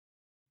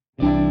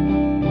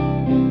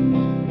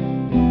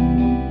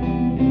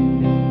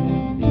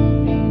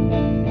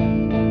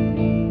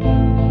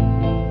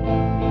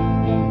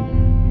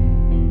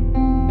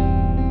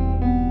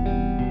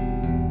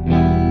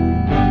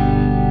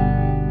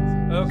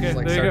Okay,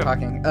 like there you start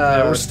go. talking.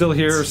 Yeah, we're still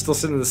here. We're still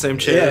sitting in the same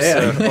chair,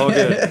 so all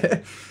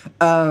good.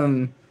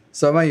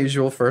 So my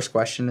usual first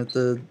question at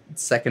the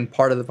second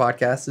part of the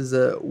podcast is,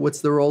 what's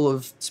the role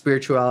of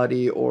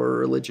spirituality or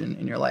religion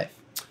in your life?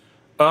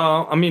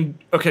 I mean,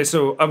 okay,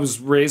 so I was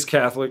raised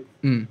Catholic.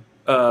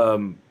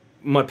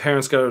 My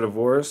parents got a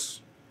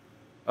divorce,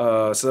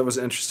 so that was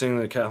interesting in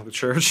the Catholic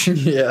Church.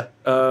 Yeah.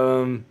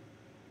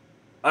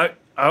 I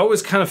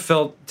always kind of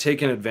felt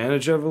taken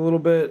advantage of a little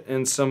bit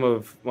in some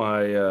of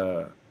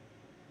my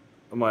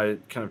my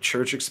kind of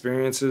church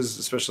experiences,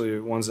 especially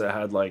ones that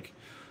had like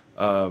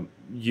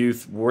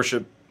youth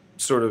worship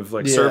sort of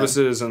like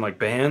services and like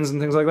bands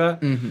and things like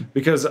that.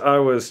 Because I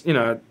was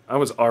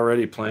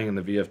already playing in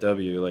the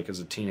VFW like as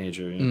a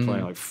teenager,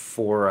 playing like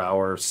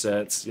 4-hour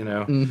sets,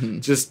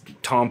 just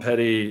Tom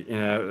Petty,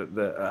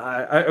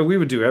 we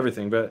would do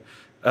everything, but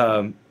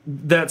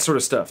that sort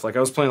of stuff. Like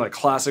I was playing like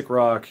classic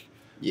rock.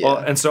 Yeah. Well,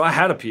 and so I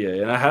had a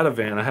PA and I had a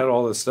van, I had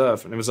all this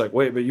stuff, and it was like,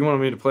 wait, but you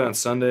wanted me to play on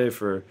Sunday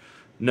for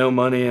no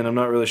money, and I'm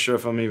not really sure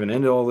if I'm even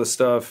into all this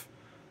stuff.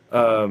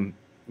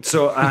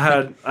 So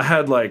I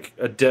had like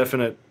a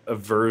definite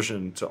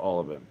aversion to all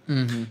of it.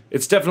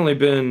 It's definitely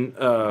been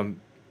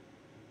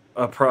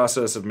a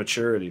process of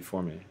maturity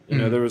for me.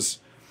 There was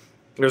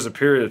a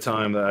period of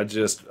time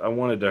that I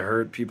wanted to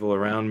hurt people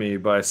around me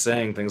by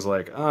saying things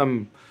like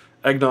I'm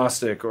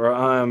agnostic or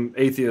I'm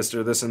atheist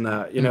or this and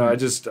that.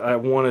 I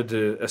wanted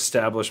to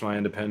establish my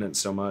independence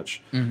so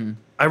much.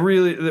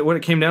 What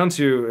it came down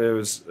to, it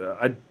was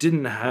I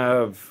didn't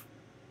have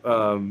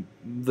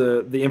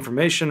the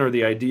information or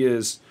the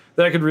ideas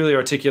that I could really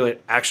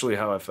articulate actually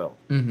how I felt.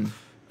 And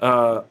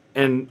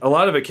a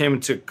lot of it came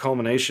into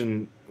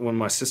culmination when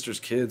my sister's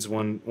kids,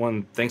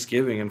 one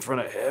Thanksgiving in front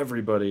of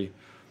everybody,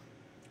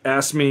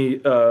 asked me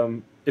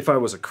if I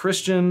was a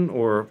Christian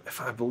or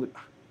if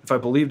I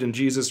believed in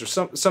Jesus or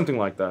something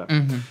like that.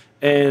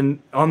 And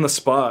on the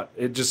spot,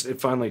 it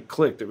finally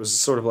clicked. It was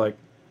sort of like,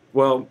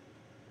 well,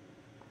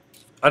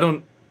 I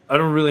don't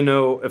really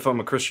know if I'm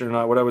a Christian or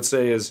not. What I would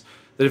say is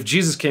that if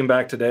Jesus came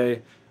back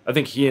today, I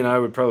think he and I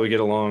would probably get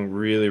along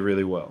really,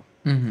 really well.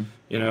 I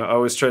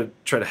always try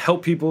to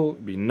help people,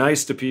 be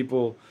nice to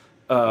people.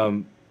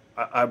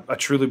 I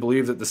truly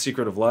believe that the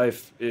secret of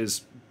life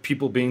is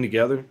people being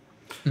together.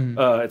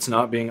 It's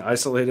not being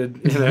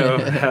isolated,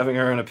 having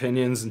our own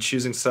opinions and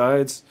choosing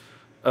sides.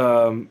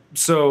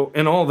 So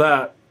in all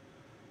that,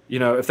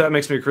 if that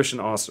makes me a Christian,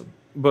 awesome.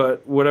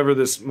 But whatever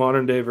this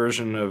modern day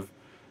version of,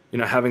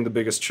 having the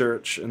biggest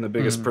church and the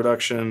biggest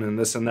production and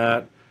this and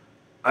that,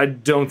 I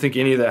don't think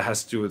any of that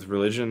has to do with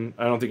religion.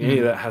 I don't think any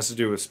of that has to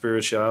do with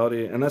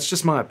spirituality. And that's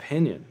just my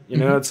opinion.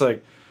 It's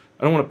like,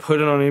 I don't want to put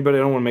it on anybody.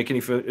 I don't want to make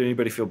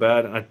anybody feel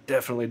bad. And I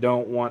definitely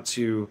don't want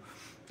to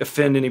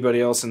offend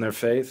anybody else in their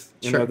faith.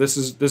 This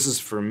is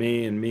for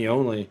me and me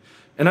only.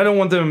 And I don't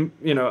want them,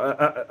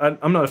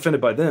 I'm not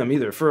offended by them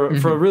either. For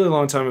a really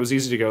long time, it was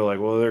easy to go like,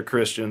 well, they're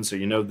Christians,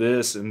 so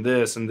this and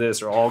this and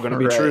this are all going to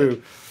be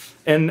true.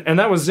 And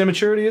that was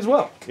immaturity as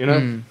well,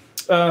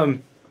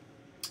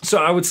 So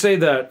I would say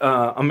that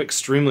I'm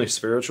extremely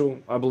spiritual.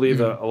 I believe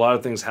a lot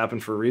of things happen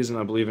for a reason.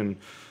 I believe in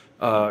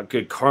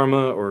good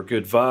karma or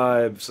good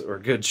vibes or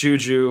good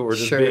juju or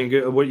just being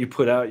good. What you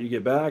put out, you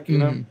get back,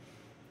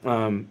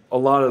 A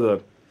lot of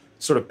the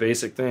sort of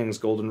basic things,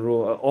 golden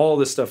rule, all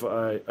this stuff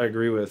I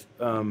agree with.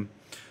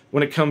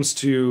 When it comes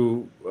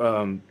to,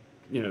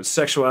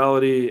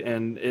 sexuality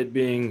and it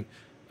being,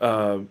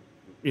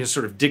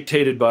 sort of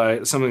dictated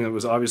by something that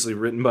was obviously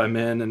written by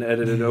men and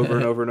edited over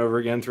and over and over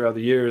again throughout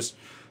the years,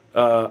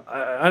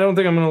 I don't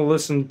think I'm going to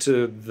listen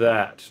to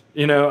that.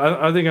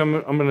 I think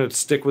I'm going to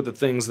stick with the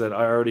things that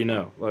I already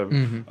know.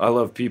 I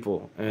love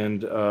people,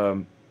 and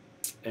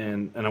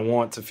I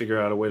want to figure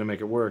out a way to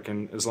make it work.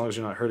 And as long as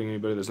you're not hurting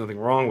anybody, there's nothing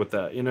wrong with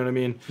that. You know what I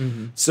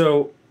mean?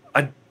 So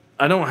I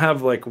don't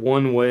have like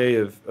one way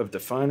of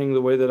defining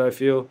the way that I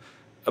feel,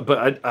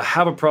 but I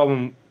have a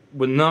problem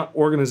with not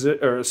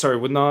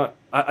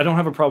I don't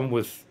have a problem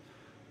with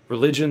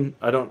religion.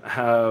 I don't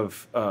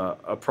have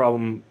a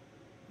problem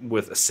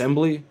with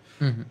assembly.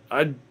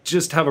 I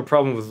just have a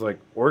problem with like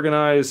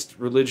organized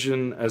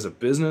religion as a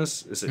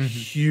business is a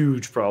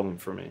huge problem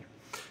for me.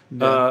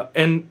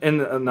 And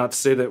not to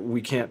say that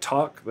we can't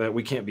talk, that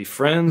we can't be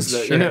friends,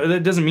 that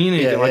that doesn't mean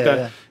anything like that.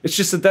 Yeah. It's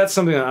just that that's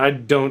something that I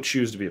don't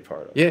choose to be a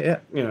part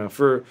of.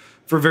 For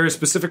very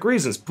specific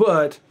reasons.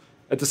 But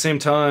at the same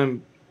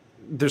time,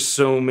 there's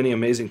so many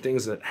amazing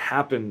things that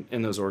happen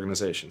in those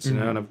organizations,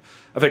 and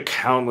I've had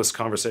countless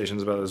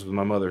conversations about this with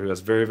my mother, who has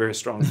very, very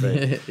strong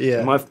faith.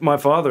 My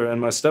father and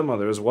my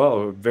stepmother as well,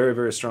 who have very,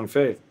 very strong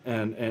faith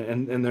and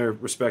in their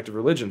respective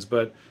religions.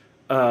 But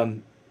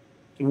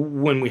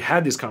when we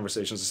had these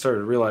conversations, I started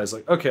to realize,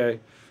 like,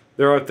 okay,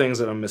 there are things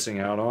that I'm missing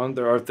out on.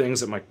 There are things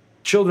that my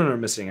children are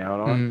missing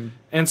out on.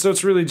 And so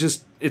it's really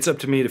just, it's up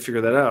to me to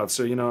figure that out.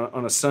 So,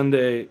 on a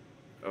Sunday,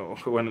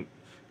 when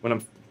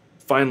I'm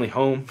finally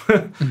home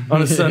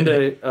on a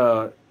Sunday,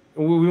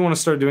 we want to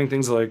start doing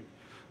things like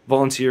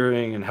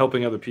volunteering and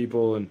helping other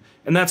people and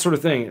that sort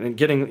of thing, and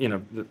getting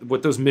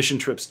what those mission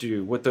trips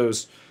do, what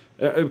those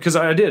because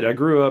I did. I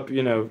grew up,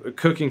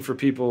 cooking for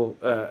people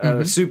at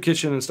a soup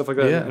kitchen and stuff like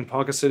that in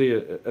Ponca City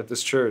at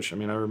this church. I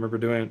mean, I remember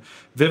doing it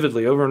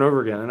vividly over and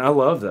over again, and I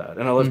love that.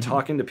 And I love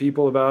talking to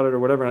people about it or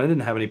whatever. And I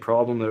didn't have any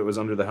problem that it was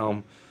under the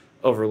helm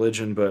of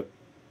religion, but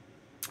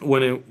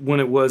when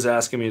it was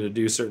asking me to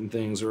do certain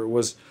things, or it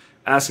was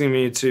asking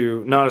me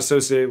to not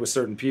associate with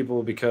certain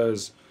people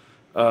because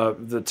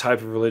the type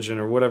of religion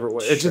or whatever it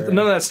was, none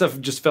of that stuff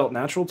just felt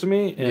natural to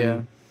me.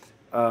 And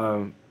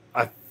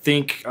I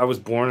think I was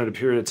born at a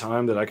period of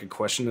time that I could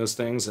question those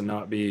things and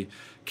not be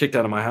kicked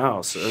out of my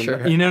house.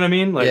 Sure. You know what I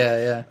mean? Like,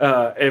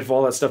 yeah. If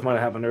all that stuff might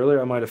have happened earlier,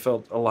 I might have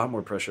felt a lot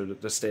more pressure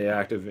to stay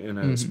active in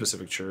a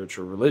specific church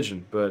or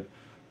religion. But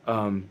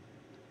I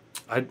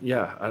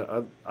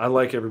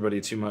like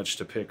everybody too much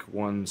to pick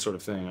one sort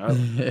of thing.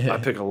 I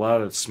pick a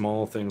lot of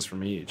small things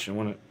from each. And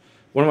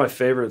one of my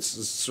favorites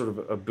is sort of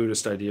a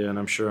Buddhist idea, and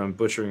I'm sure I'm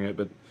butchering it,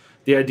 but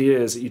the idea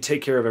is that you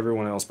take care of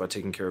everyone else by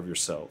taking care of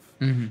yourself.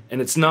 And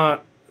it's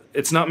not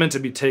meant to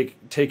be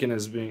taken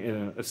as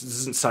being, this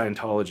isn't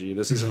Scientology.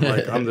 This isn't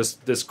like I'm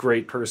this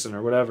great person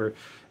or whatever.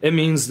 It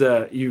means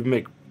that you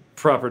make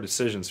proper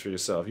decisions for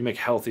yourself. You make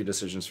healthy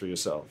decisions for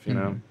yourself, you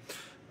know?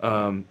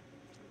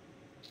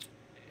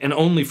 And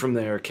only from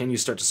there can you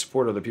start to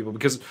support other people.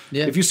 Because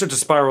if you start to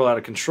spiral out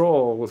of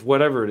control with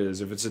whatever it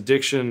is, if it's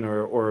addiction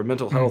or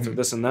mental health or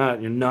this and that,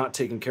 and you're not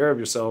taking care of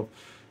yourself,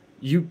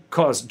 you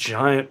cause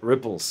giant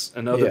ripples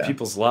in other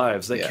people's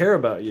lives that care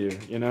about you,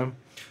 you know?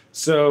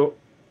 So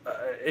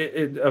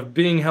of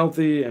being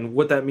healthy and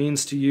what that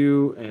means to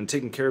you and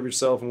taking care of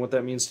yourself and what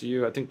that means to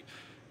you, I think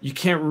you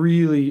can't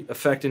really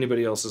affect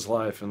anybody else's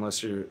life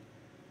unless you're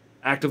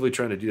actively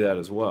trying to do that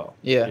as well.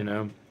 Yeah. You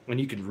know? And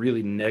you can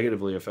really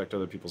negatively affect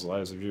other people's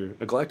lives if you're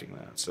neglecting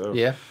that. So,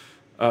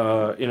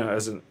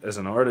 as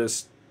an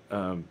artist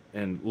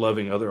and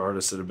loving other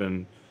artists that have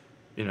been,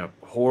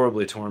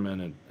 horribly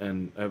tormented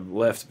and have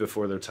left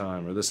before their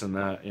time or this and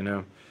that,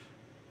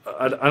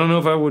 I don't know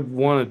if I would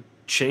want to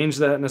change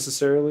that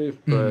necessarily,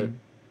 but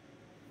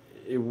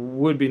it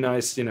would be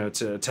nice,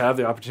 to have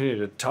the opportunity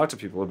to talk to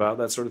people about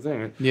that sort of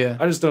thing. Yeah.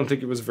 I just don't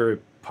think it was very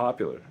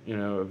popular,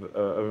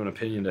 of an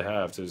opinion to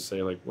have to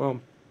say like, well,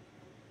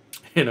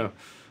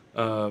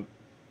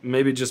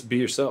 maybe just be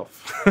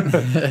yourself.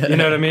 You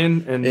know what I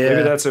mean? And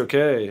maybe that's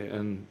okay.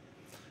 And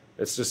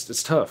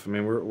it's tough. I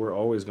mean, we're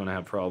always going to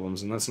have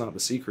problems, and that's not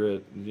the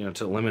secret,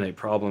 to eliminate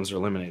problems or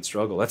eliminate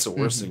struggle. That's the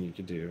worst thing you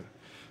could do.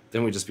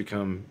 Then we just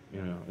become,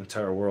 an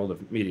entire world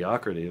of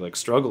mediocrity. Like,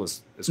 struggle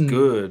is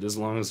good as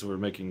long as we're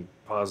making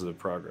positive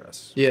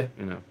progress. Yeah.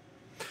 But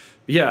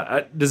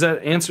yeah. Does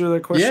that answer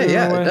that question?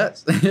 Yeah, it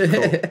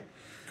does.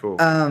 Cool.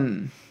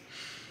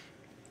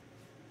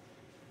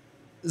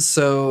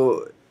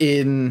 So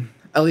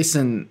at least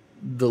in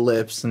the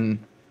Lips, and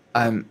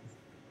I'm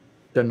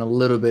done a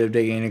little bit of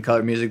digging into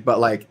color music, but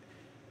like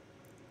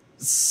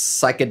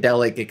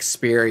psychedelic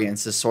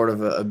experience is sort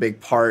of a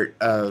big part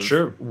of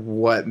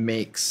what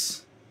makes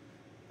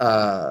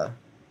not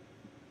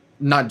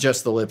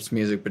just the Lips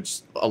music, but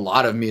just a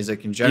lot of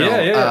music in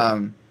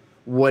general.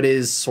 What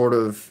is sort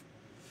of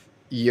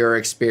your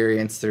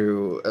experience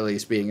through at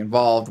least being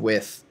involved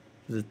with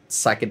the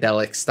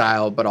psychedelic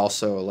style, but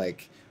also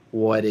like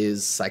what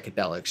is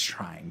psychedelics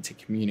trying to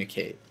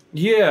communicate?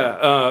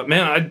 Yeah,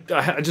 man,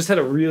 I just had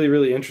a really,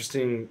 really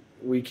interesting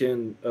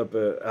weekend up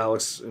at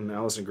Alex and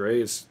Allison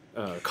Gray's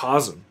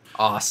Cosm.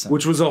 Awesome.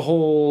 Which was a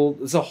whole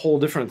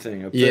different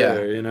thing up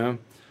there,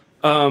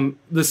 The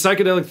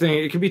psychedelic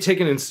thing, it can be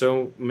taken in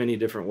so many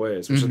different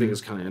ways, which I think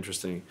is kind of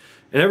interesting.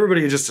 And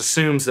everybody just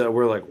assumes that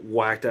we're like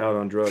whacked out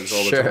on drugs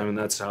all the time, and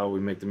that's how we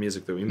make the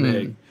music that we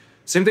make.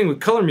 Same thing with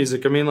color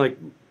music. I mean, like,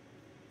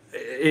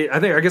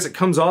 I guess it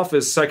comes off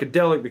as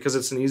psychedelic because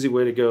it's an easy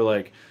way to go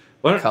like,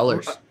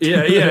 colors.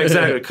 Yeah,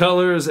 exactly.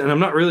 Colors, and I'm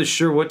not really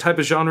sure what type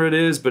of genre it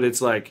is, but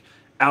it's like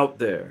out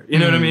there. You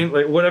know what I mean?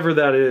 Like whatever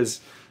that is.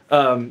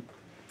 But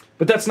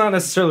that's not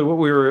necessarily what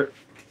we were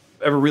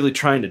ever really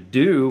trying to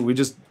do. We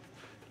just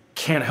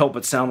can't help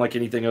but sound like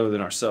anything other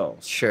than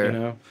ourselves.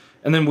 Sure.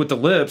 And then with the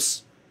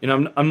Lips,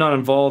 I'm not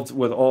involved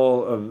with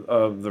all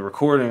of the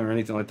recording or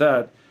anything like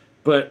that.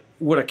 But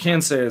what I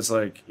can say is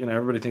like,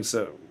 everybody thinks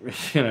that,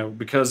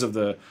 because of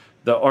the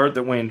art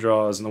that Wayne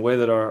draws and the way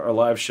that our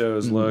live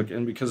shows look,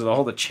 and because of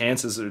all the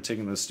chances that are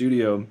taken in the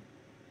studio,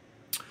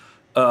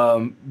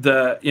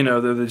 that,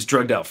 they're these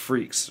drugged out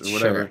freaks or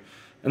whatever. Sure.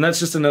 And that's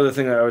just another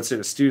thing that I would say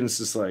to students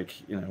is like,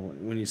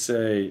 when you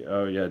say,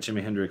 oh yeah,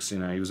 Jimi Hendrix, he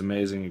was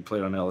amazing, he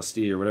played on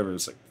LSD or whatever,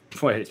 it's like,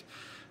 wait,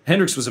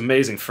 Hendrix was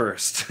amazing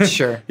first.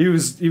 Sure. He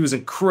was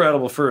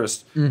incredible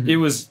first. It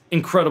was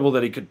incredible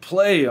that he could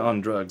play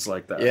on drugs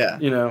like that.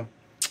 Yeah.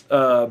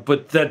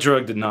 But that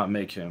drug did not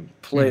make him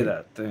play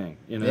that thing,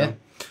 Yeah.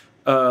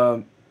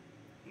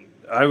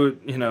 I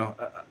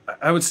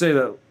would say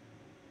that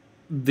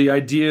the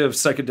idea of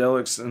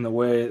psychedelics and the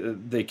way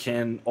they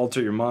can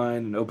alter your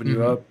mind and open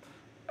you up,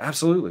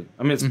 absolutely.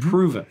 I mean, it's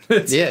proven.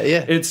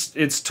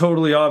 It's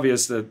totally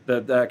obvious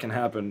that can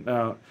happen.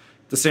 Now,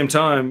 at the same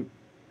time,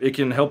 it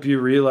can help you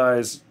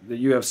realize that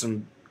you have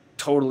some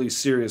totally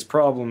serious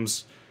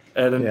problems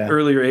at an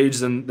earlier age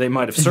than they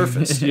might have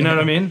surfaced. You know what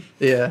I mean?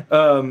 Yeah.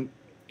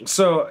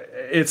 So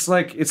it's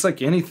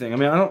like anything. I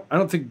mean, I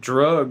don't think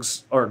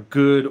drugs are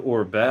good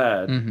or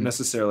bad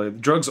necessarily.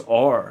 Drugs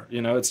are,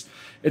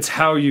 it's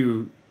how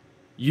you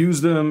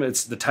use them.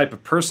 It's the type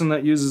of person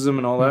that uses them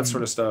and all that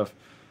sort of stuff.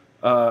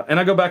 And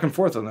I go back and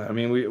forth on that. I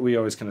mean, we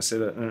always kind of say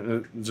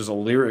that. There's a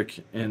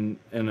lyric in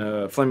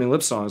a Flaming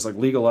Lips song. It's like,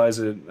 legalize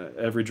it,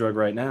 every drug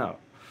right now.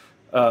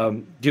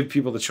 Give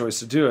people the choice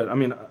to do it. I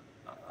mean,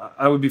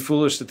 I would be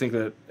foolish to think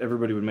that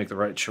everybody would make the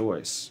right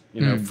choice,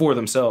 for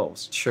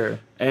themselves. Sure.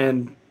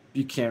 And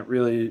you can't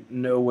really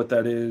know what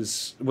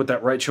that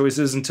right choice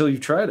is until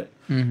you've tried it.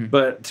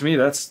 But to me,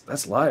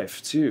 that's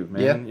life too,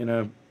 man.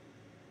 Yeah.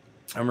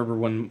 I remember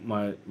when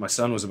my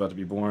son was about to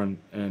be born,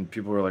 and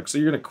people were like, "So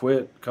you're gonna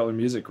quit color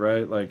music,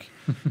 right?" Like,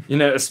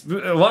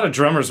 a lot of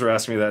drummers were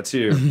asking me that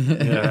too.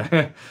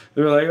 Yeah,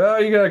 they were like, "Oh,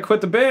 you gotta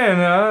quit the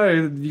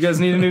band. You guys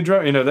need a new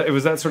drum." It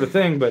was that sort of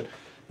thing. But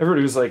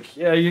everybody was like,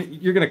 "Yeah,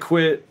 you're gonna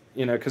quit,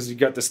 because you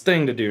got this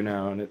thing to do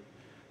now." And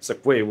it's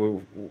like, wait,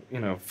 well,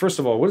 first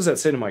of all, what does that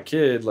say to my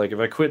kid? Like, if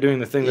I quit doing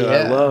the thing that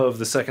I love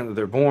the second that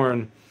they're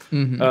born,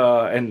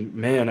 and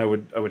man, I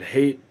would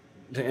hate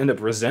to end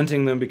up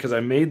resenting them because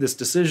I made this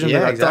decision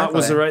that I thought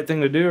was the right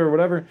thing to do or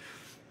whatever.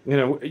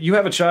 You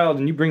have a child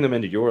and you bring them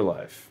into your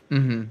life.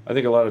 I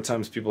think a lot of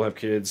times people have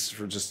kids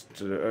for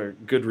just a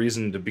good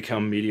reason to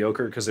become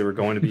mediocre because they were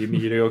going to be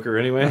mediocre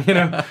anyway.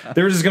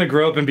 They were just going to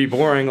grow up and be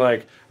boring.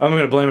 Like, I'm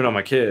going to blame it on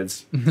my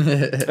kids.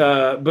 But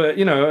I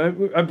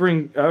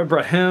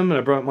brought him and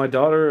I brought my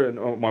daughter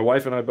and my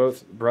wife and I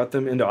both brought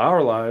them into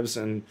our lives,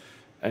 and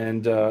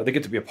they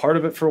get to be a part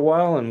of it for a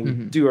while, and we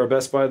do our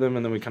best by them,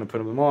 and then we kind of put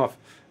them off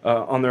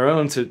on their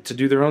own to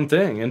do their own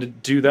thing and to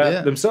do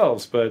that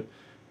themselves. But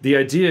the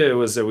idea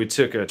was that we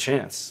took a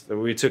chance, that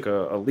we took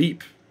a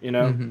leap. We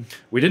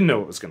didn't know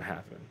what was going to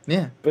happen.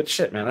 Yeah. But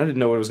shit, man, I didn't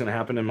know what was going to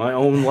happen in my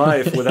own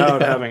life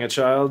without having a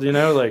child.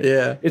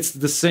 It's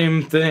the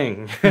same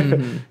thing.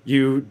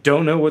 You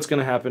don't know what's going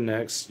to happen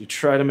next. You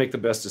try to make the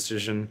best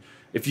decision.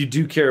 If you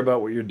do care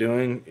about what you're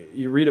doing,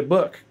 you read a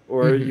book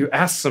or you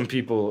ask some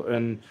people,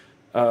 and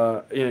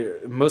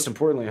most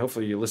importantly,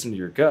 hopefully you listen to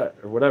your gut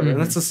or whatever.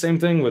 And that's the same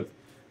thing with,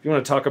 if you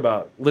want to talk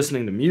about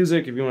listening to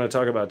music, if you want to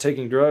talk about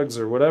taking drugs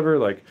or whatever,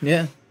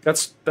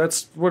 that's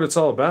what it's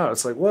all about.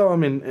 It's like, well, I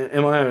mean,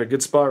 am I in a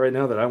good spot right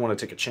now that I want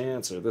to take a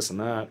chance or this and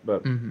that?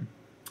 But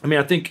I mean,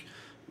 I think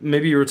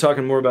maybe you were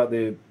talking more about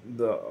the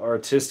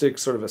artistic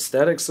sort of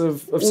aesthetics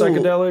of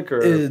psychedelic,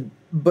 or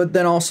but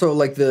then also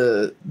like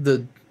the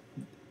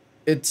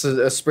it's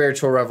a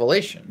spiritual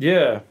revelation.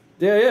 Yeah.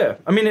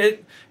 I mean,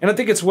 and I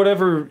think it's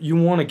whatever you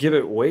want to give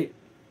it weight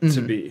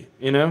to be.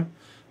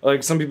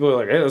 Like, some people are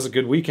like, hey, that was a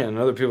good weekend. And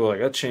other people are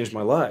like, that changed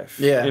my life.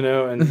 Yeah.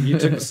 And you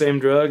took the same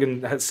drug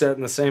and had sat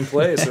in the same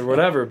place or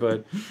whatever.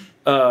 But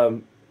I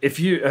think if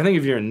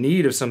you're in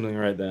need of something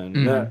right then,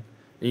 and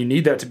you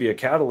need that to be a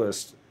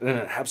catalyst, then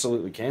it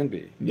absolutely can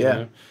be.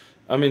 Yeah.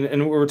 I mean,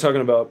 and we're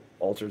talking about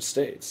altered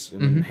states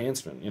and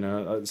enhancement.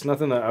 It's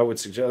nothing that I would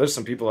suggest. There's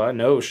some people I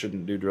know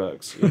shouldn't do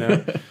drugs.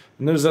 And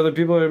there's other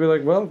people that would be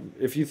like, well,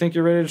 if you think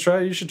you're ready to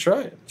try it, you should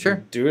try it.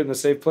 Sure. Do it in a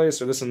safe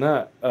place or this and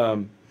that.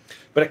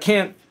 But I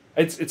can't.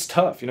 It's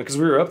tough, because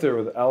we were up there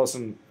with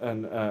Allison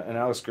and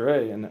Alex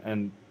Gray,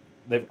 and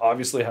they've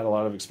obviously had a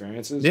lot of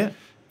experiences. Yeah.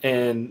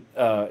 And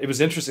it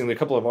was interesting. The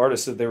couple of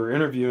artists that they were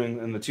interviewing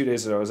in the 2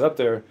 days that I was up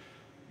there,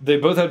 they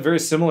both had very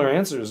similar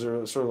answers. They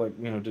were sort of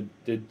like,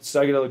 did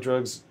psychedelic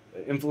drugs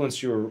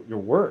influence your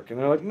work? And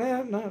they're like,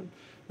 nah,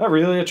 not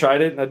really. I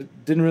tried it and I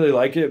didn't really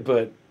like it,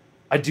 but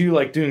I do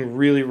like doing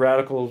really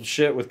radical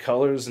shit with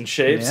colors and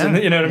shapes, and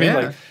you know what I mean?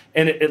 Like,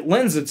 and it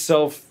lends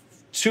itself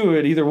to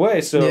it either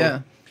way.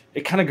 So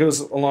it kind of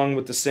goes along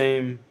with the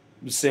same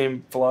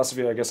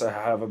philosophy I guess I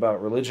have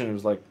about religion. It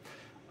was like,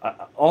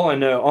 all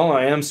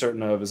I am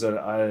certain of is that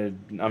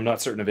I'm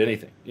not certain of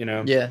anything,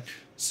 Yeah.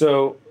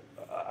 So,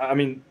 I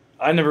mean,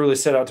 I never really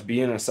set out to be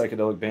in a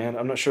psychedelic band.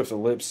 I'm not sure if the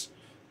Lips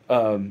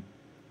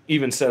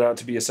even set out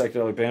to be a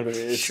psychedelic band, but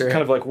it's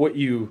kind of like what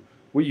you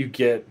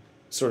get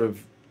sort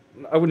of,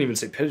 I wouldn't even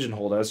say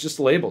pigeonholed as, just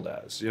labeled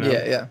as,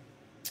 Yeah.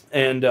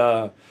 And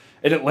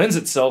it lends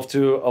itself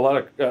to a lot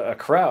of a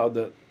crowd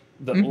that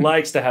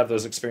likes to have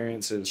those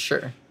experiences.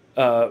 Sure.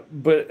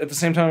 But at the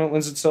same time, it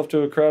lends itself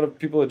to a crowd of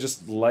people that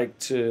just like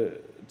to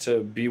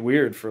be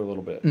weird for a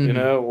little bit,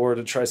 or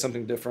to try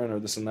something different or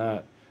this and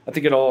that. I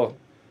think it all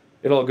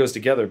goes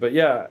together. But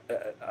yeah,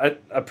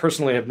 I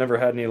personally have never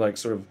had any like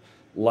sort of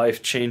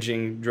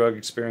life-changing drug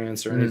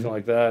experience or anything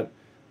like that.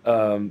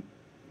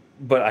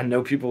 But I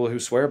know people who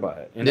swear by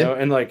it,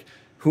 and like,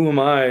 who am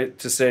I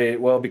to say,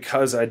 well,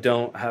 because I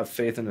don't have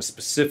faith in a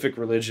specific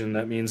religion,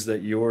 that means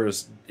that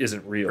yours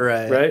isn't real,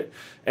 right?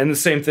 And the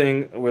same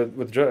thing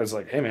with drugs.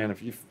 Like, hey, man,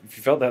 if you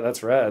felt that,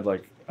 that's rad.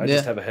 Like, I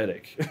just have a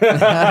headache.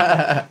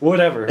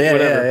 whatever.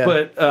 Yeah.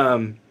 But, I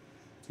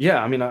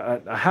mean,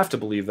 I have to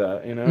believe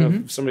that,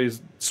 If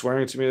somebody's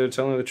swearing to me they're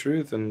telling the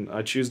truth and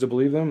I choose to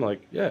believe them,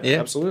 like,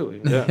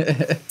 absolutely. Yeah.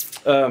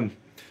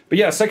 But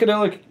yeah,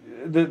 psychedelic,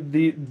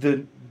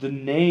 the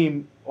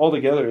name all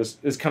together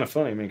is kind of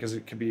funny. I mean, because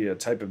it could be a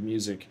type of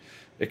music.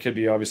 It could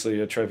be obviously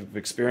a type of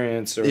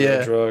experience or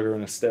a drug or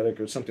an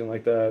aesthetic or something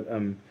like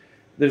that.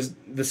 There's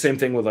the same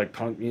thing with like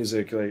punk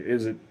music. Like,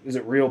 is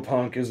it real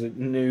punk? Is it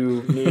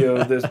new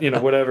neo? This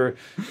whatever.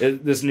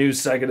 This new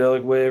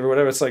psychedelic wave or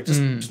whatever. It's like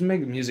just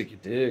make the music you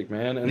dig,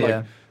 man. And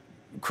like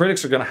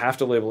critics are gonna have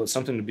to label it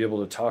something to be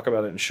able to talk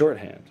about it in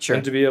shorthand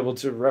and to be able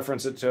to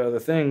reference it to other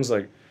things.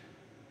 Like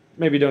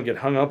maybe don't get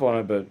hung up on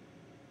it, but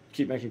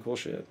keep making cool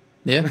shit.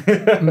 Yeah.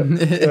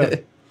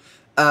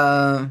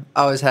 I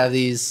always have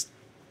these.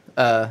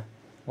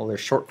 Well, they're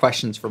short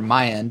questions from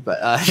my end, but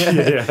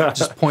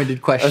just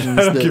pointed questions.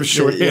 I don't give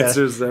short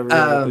answers to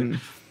everyone.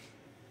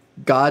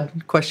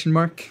 God? Question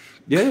mark?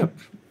 Yeah.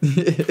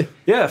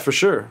 Yeah, for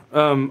sure.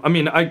 I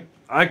mean,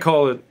 I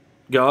call it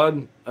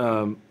God.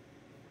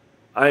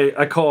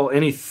 I call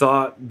any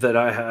thought that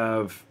I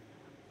have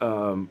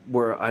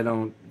where I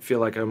don't feel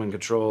like I'm in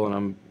control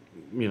and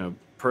I'm,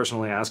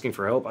 personally asking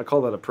for help. I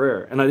call that a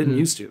prayer, and I didn't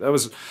used to. That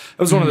was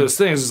one of those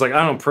things. It's like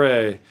I don't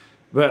pray.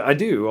 But I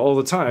do all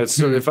the time. It's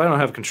sort of, if I don't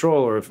have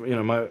control, or if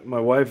my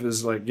wife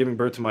is like giving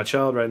birth to my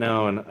child right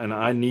now, and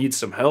I need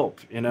some help,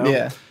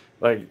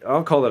 like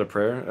I'll call that a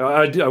prayer.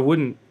 I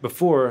wouldn't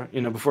before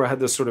I had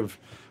this sort of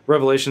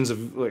revelations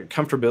of like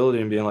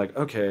comfortability and being like,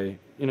 okay,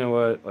 you know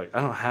what, like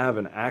I don't have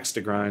an axe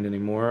to grind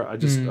anymore. I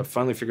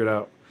finally figured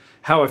out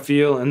how I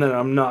feel, and then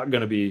I'm not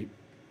going to be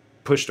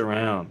pushed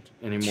around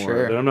anymore.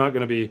 Sure. That I'm not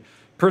going to be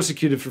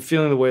persecuted for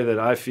feeling the way that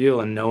I feel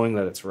and knowing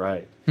that it's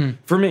right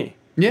for me.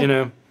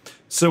 Yeah.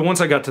 So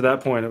once I got to that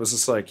point, it was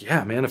just like,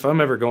 yeah, man, if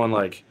I'm ever going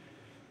like,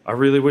 I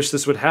really wish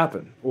this would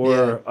happen,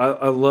 or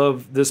I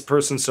love this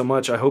person so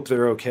much, I hope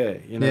they're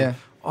okay.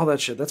 All that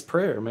shit, that's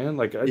prayer, man.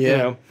 Like,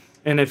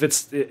 and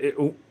if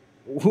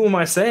who am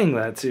I saying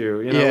that to?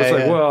 It's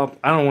like, well,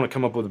 I don't want to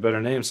come up with a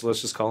better name, so let's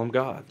just call him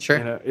God. Sure.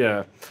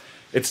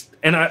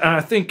 And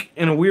I think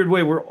in a weird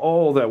way, we're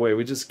all that way.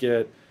 We just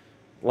get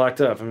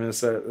locked up. I mean,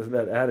 it's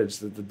that adage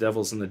that the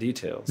devil's in the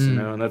details,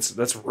 and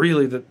that's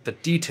really the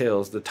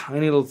details, the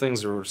tiny little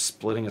things that are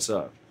splitting us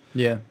up.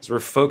 Yeah. So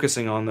we're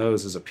focusing on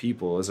those as a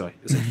people, as a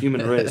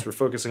human race. We're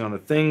focusing on the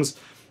things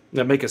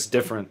that make us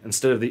different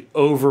instead of the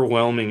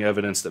overwhelming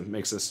evidence that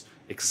makes us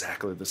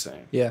exactly the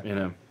same.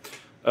 Yeah.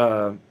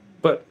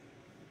 But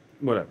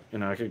whatever.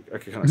 I could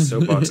kind of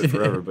soapbox it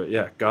forever, but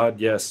yeah, God,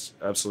 yes,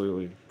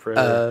 absolutely.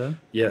 Prayer,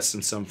 yes,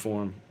 in some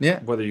form.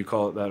 Yeah. Whether you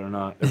call it that or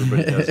not,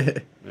 everybody does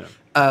it.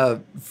 Yeah.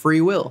 Free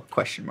will?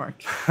 Question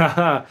mark.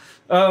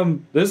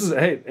 This is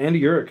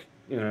Andy Urich,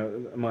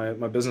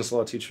 my business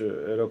law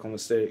teacher at Oklahoma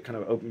State, kind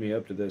of opened me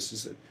up to this. He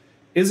said,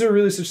 "Is there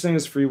really such thing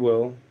as free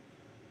will?"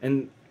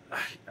 And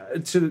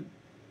to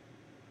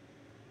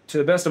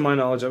the best of my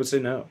knowledge, I would say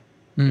no.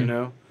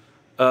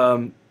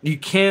 You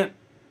can't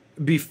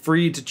be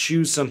free to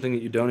choose something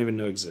that you don't even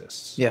know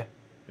exists. Yeah.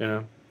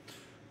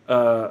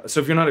 So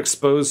if you're not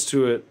exposed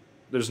to it,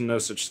 there's no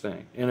such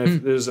thing. And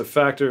if there's a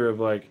factor of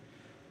like,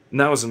 and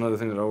that was another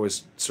thing that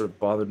always sort of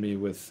bothered me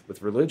with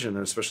religion,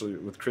 or especially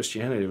with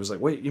Christianity. It was like,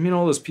 wait, you mean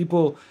all those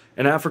people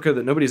in Africa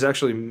that nobody's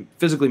actually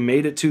physically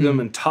made it to them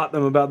and taught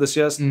them about this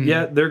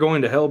yet they're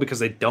going to hell because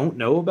they don't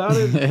know about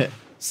it?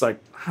 It's like,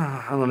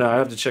 I don't know. I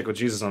have to check with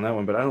Jesus on that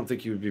one, but I don't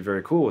think he would be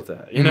very cool with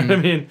that. You know what I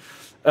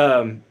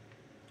mean?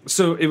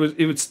 So it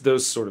was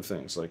those sort of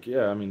things. Like,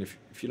 yeah, I mean, if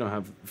you don't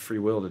have free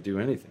will to do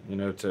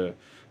anything,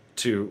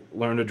 to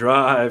learn to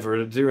drive or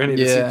to do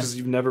anything because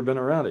you've never been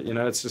around it,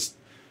 it's just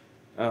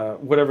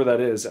whatever that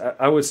is.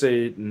 I would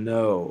say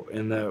no,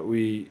 in that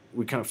we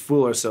kind of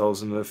fool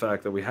ourselves into the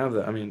fact that we have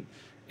that. I mean,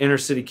 inner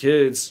city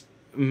kids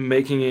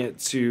making it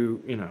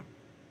to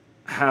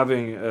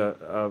having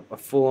a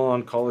full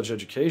on college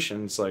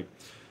education. It's like,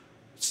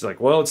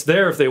 well, it's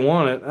there if they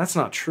want it. That's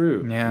not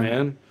true,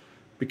 man,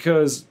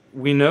 because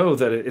we know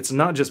that it's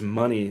not just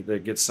money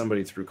that gets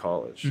somebody through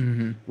college.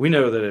 We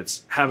know that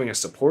it's having a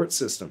support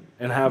system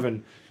and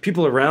having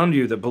people around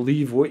you that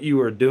believe what you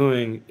are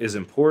doing is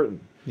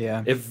important.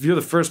 Yeah. If you're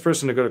the first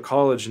person to go to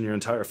college in your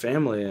entire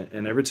family,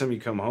 and every time you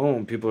come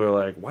home, people are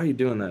like, why are you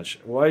doing that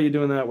shit? Why are you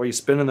doing that? Why are you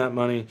spending that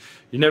money?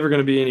 You're never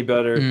going to be any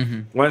better.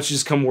 Why don't you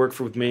just come work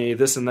with me?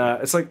 This and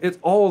that. It's like, it's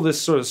all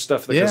this sort of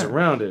stuff that goes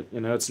around it.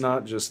 It's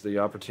not just the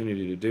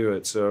opportunity to do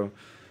it. So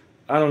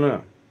I don't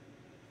know.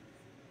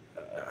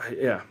 I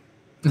don't know.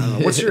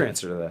 What's your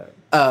answer to that?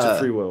 To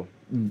free will?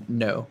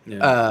 No.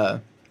 Yeah.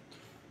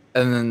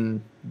 And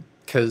then,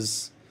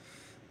 because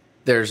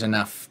there's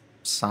enough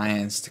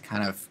science to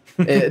kind of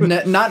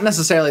not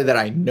necessarily that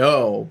I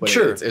know, but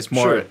it's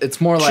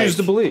more like choose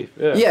to believe.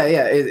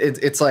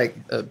 It's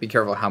like be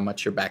careful how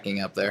much you're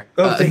backing up there.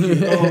 Thank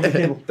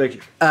you. Thank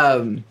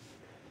you.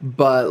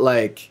 But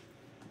like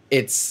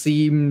it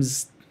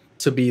seems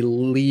to be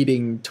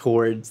leading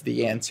towards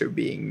the answer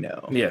being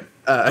no. Yeah,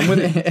 I'm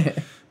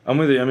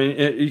with you. I mean,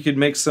 you could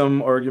make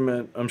some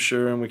argument, I'm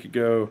sure, and we could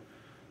go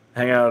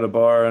hang out at a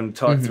bar and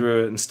talk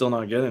through it and still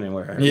not get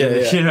anywhere.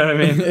 You know what I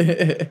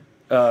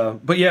mean?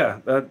 But yeah,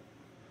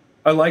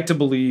 I like to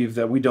believe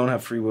that we don't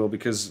have free will,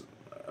 because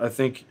I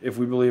think if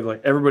we believe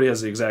like everybody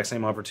has the exact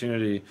same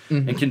opportunity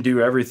and can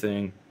do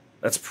everything,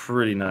 that's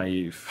pretty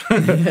naive.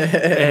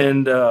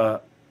 And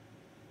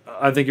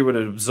I think it would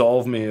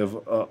absolve me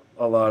of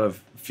a lot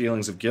of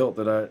feelings of guilt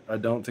that I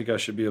don't think I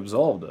should be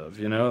absolved of.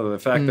 You know, the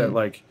fact that,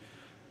 like,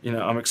 you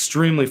know, I'm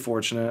extremely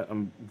fortunate.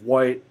 I'm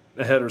white,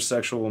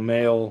 heterosexual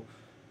male,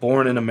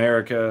 born in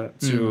America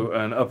to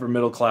an upper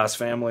middle class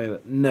family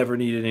that never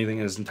needed anything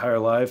in his entire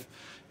life.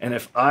 And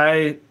if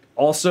I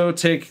also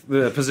take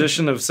the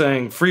position of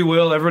saying free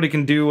will, everybody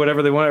can do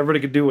whatever they want, everybody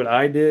could do what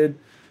I did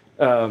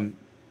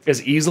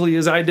as easily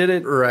as I did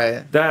it,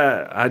 right?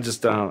 That I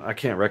just don't, I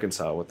can't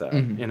reconcile with that,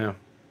 you know?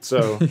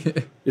 So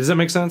does that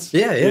make sense?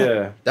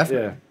 Yeah,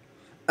 definitely.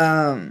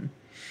 Yeah.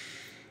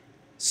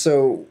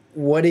 So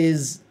what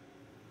is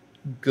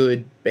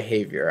good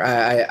behavior?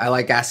 I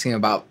like asking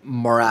about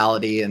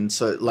morality, and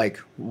so, like,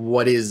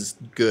 what is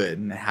good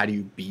and how do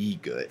you be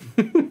good?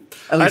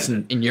 At least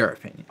in your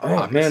opinion. Oh,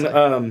 obviously.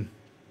 Man.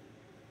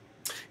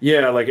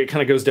 Yeah, like, it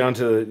kind of goes down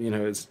to, you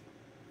know, it's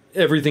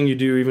everything you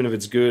do, even if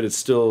it's good, it's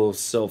still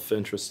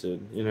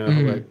self-interested, you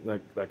know,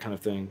 like that kind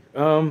of thing.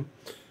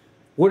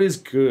 What is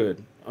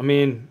good? I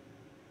mean,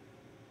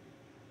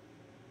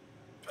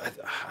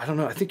 I don't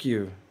know. I think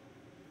you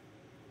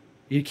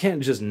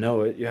can't just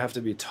know it. You have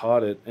to be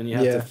taught it, and you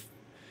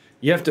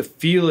have to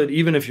feel it,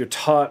 even if you're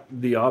taught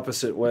the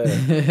opposite way.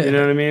 You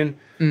know what I mean?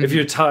 If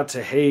you're taught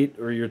to hate,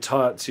 or you're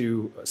taught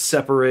to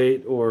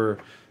separate, or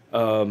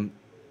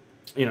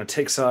you know,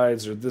 take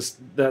sides, or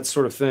that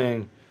sort of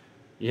thing,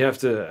 you have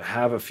to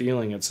have a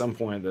feeling at some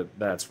point that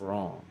that's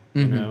wrong.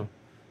 You know,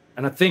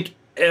 and I think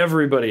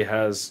everybody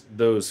has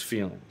those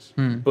feelings,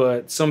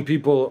 but some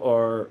people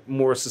are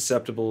more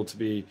susceptible to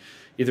be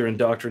either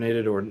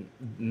indoctrinated or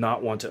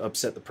not want to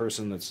upset the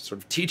person that's sort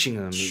of teaching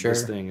them that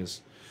this thing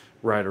is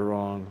right or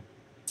wrong.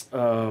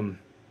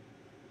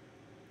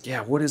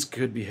 Yeah, what is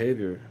good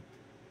behavior?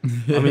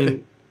 I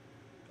mean,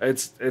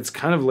 it's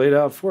kind of laid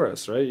out for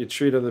us, right? You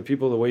treat other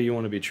people the way you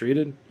want to be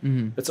treated.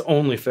 It's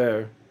only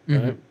fair,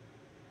 right?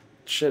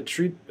 Shit,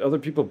 treat other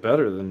people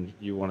better than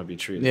you want to be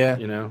treated. Yeah,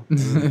 you know,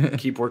 and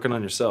keep working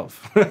on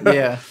yourself.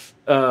 Yeah,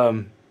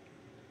 but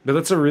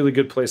that's a really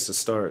good place to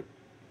start.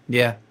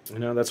 Yeah, you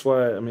know, that's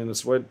why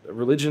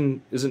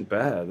religion isn't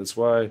bad. That's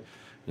why,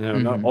 you know,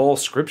 not all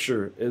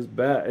scripture is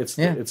bad.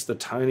 It's the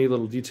tiny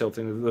little detail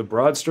thing. The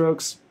broad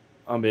strokes,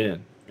 I'm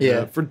in. You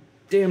know, for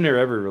damn near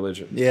every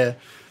religion. Yeah,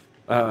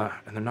 and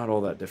they're not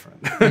all that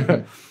different.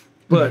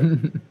 But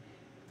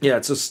yeah,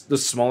 it's just the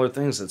smaller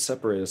things that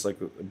separate us. Like,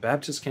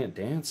 Baptists can't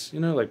dance. You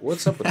know, like,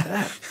 what's up with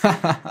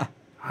that?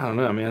 I don't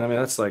know, man. I mean,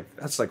 that's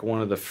like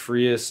one of the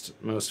freest,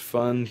 most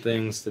fun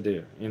things to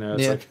do. You know,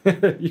 it's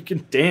like you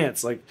can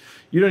dance. Like,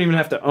 you don't even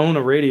have to own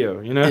a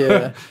radio. You know, you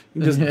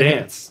can just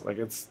dance. Like,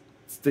 it's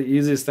the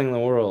easiest thing in the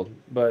world,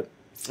 and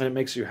it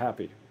makes you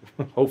happy.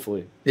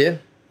 Hopefully, yeah.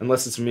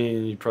 Unless it's me,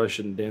 and you probably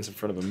shouldn't dance in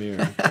front of a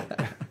mirror.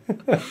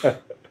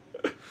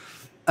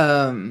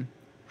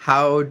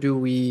 How do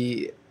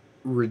we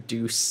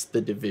reduce the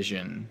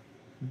division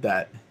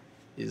that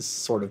is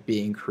sort of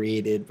being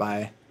created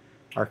by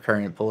our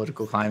current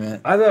political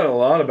climate? I thought a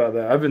lot about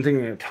that. I've been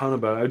thinking a ton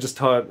about it. I just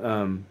taught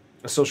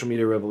a social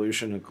media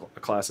revolution, a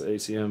class at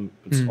ACM.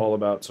 It's all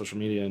about social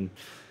media,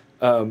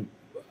 and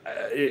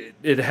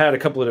it had a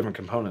couple of different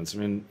components. I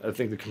mean, I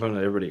think the component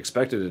that everybody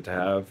expected it to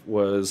have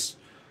was,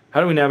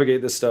 how do we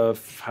navigate this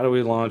stuff? How do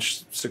we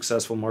launch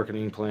successful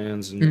marketing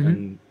plans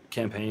and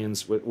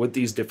campaigns with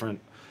these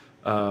different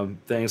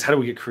things? How do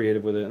we get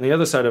creative with it? And the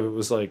other side of it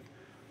was like,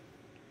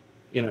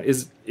 you know,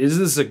 is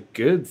this a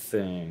good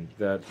thing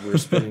that we're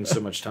spending so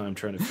much time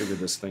trying to figure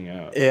this thing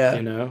out? Yeah.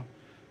 You know?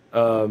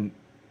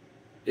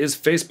 Is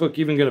Facebook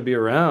even going to be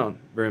around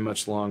very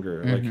much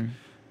longer? Like,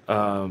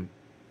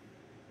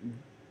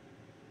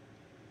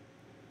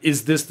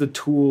 is this the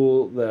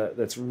tool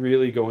that's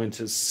really going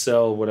to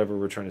sell whatever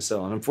we're trying to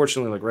sell? And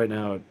unfortunately, like, right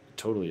now, it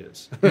totally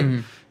is.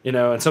 You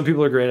know, and some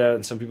people are great at it,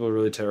 and some people are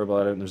really terrible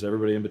at it, and there's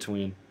everybody in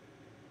between.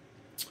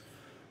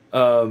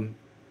 How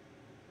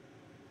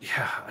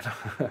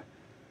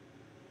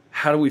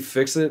do we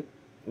fix it?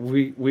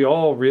 We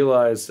all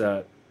realize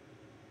that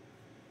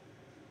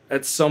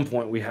at some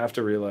point we have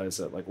to realize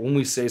that, like, when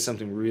we say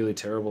something really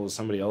terrible to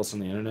somebody else on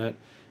the internet,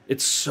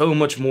 it's so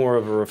much more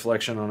of a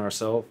reflection on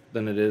ourselves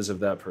than it is of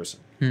that person.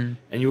 And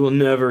you will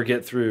never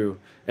get through,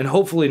 and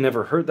hopefully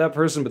never hurt that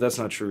person, but that's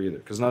not true either,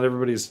 because not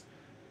everybody's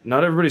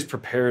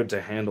prepared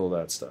to handle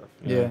that stuff.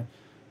 You know?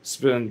 It's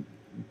been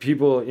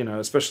people, you know,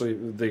 especially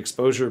the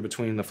exposure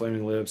between the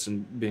Flaming Lips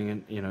and being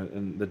in, you know,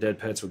 and the Dead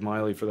Pets with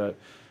Miley for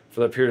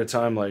that period of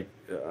time. Like,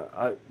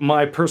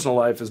 my personal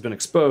life has been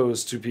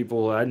exposed to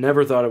people I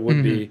never thought it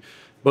would be,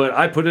 but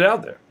I put it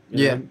out there.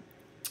 You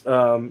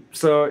know?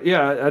 So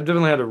yeah, I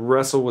definitely had to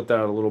wrestle with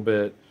that a little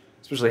bit,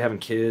 especially having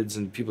kids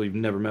and people you've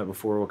never met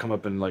before will come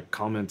up and, like,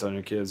 comment on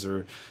your kids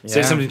or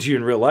say something to you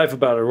in real life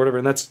about it or whatever.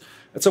 And that's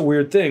a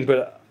weird thing,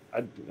 but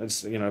I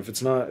you know, if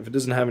it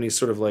doesn't have any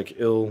sort of, like,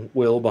 ill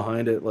will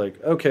behind it,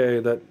 like, okay,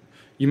 that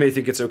you may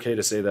think it's okay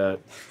to say that,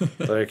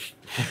 like,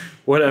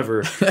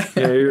 whatever.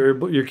 You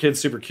know, your kid's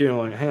super cute. And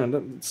I'm like, hey,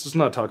 let's just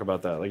not talk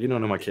about that. Like, you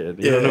don't know my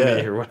kid. You don't know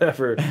me or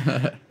whatever.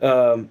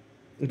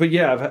 but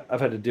yeah,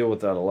 I've had to deal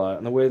with that a lot.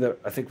 And the way that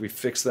I think we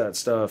fix that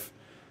stuff,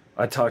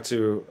 I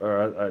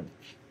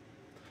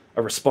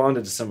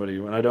responded to somebody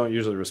when I don't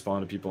usually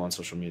respond to people on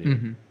social media.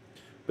 Mm-hmm.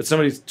 But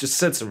somebody just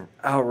said some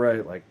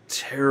outright like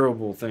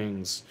terrible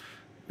things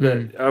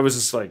that I was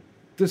just like,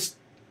 this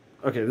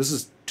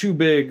is too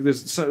big.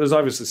 There's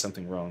obviously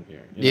something wrong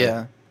here. You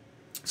know?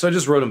 So I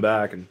just wrote him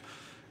back and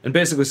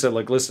basically said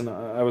like, listen,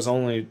 I was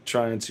only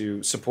trying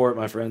to support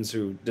my friends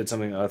who did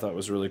something that I thought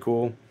was really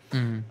cool.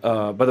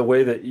 Mm-hmm. By the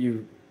way that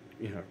you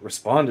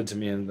responded to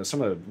me and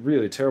some of the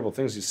really terrible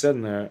things you said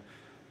in there,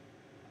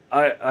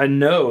 I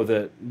know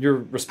that your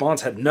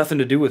response had nothing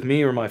to do with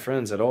me or my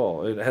friends at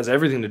all. It has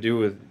everything to do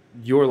with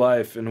your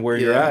life and where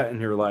you're at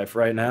in your life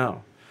right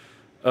now.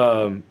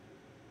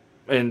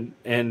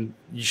 And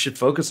you should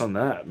focus on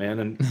that,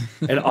 man.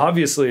 And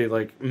obviously,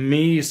 like,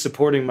 me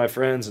supporting my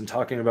friends and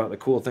talking about the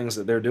cool things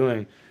that they're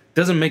doing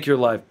doesn't make your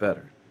life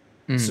better.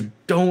 So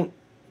don't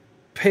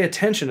pay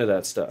attention to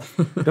that stuff.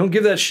 Don't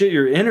give that shit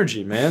your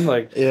energy, man.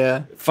 Like,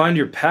 find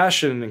your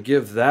passion and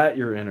give that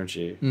your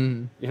energy.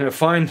 You know,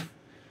 find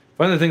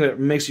the thing that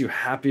makes you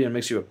happy and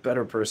makes you a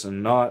better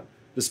person, not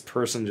this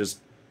person just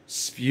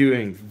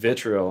spewing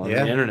vitriol on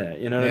the internet.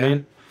 You know what I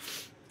mean?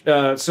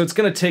 So it's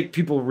going to take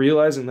people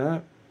realizing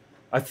that.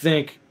 I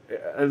think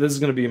this is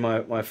going to be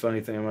my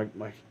funny thing.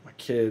 My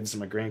kids and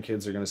my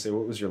grandkids are going to say,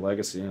 what was your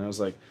legacy? And I was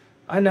like,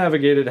 I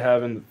navigated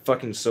having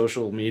fucking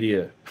social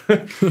media,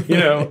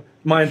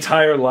 my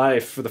entire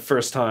life for the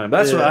first time.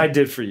 That's what I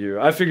did for you.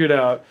 I figured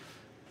out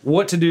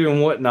what to do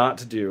and what not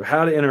to do,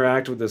 how to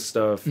interact with this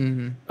stuff.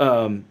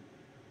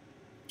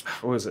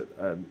 What was it?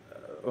 A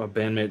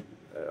bandmate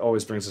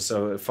always brings this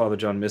up. Father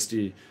John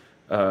Misty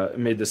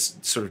made this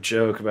sort of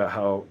joke about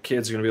how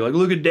kids are going to be like,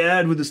 look at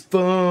dad with his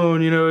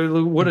phone,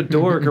 what a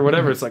dork or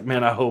whatever. It's like,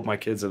 man, I hope my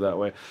kids are that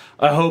way.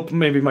 I hope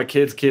maybe my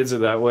kids are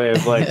that way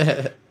of like,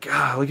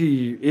 God, look at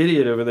you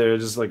idiot over there,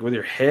 just like with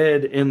your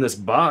head in this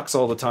box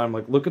all the time.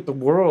 Like, look at the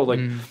world.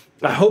 Like,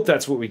 I hope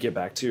that's what we get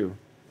back to.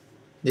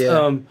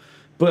 Yeah.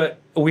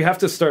 But we have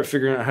to start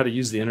figuring out how to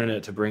use the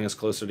internet to bring us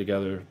closer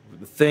together.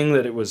 The thing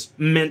that it was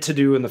meant to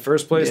do in the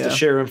first place, to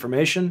share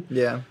information.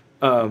 Yeah.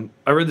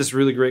 I read this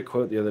really great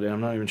quote the other day.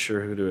 I'm not even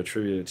sure who to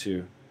attribute it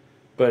to.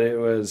 But it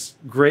was,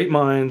 great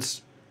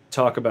minds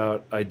talk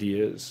about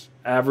ideas.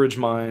 Average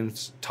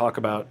minds talk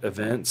about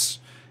events.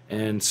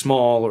 And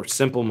small or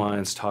simple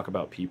minds talk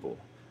about people.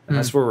 And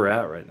that's where we're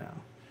at right now.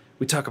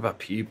 We talk about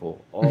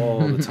people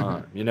all the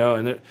time,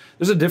 and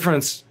there's a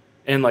difference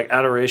in like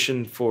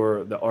adoration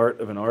for the art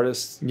of an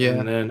artist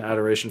and then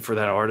adoration for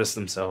that artist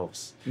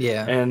themselves.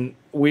 Yeah. And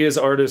we as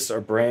artists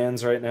are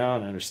brands right now,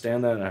 and I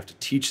understand that, and I have to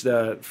teach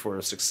that for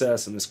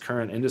success in this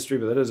current industry,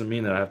 but that doesn't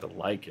mean that I have to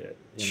like it.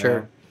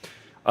 Sure.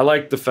 I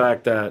like the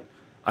fact that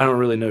I don't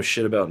really know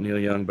shit about Neil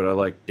Young, but I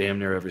like damn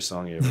near every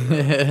song he ever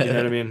wrote. You know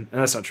what I mean?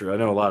 And that's not true. I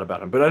know a lot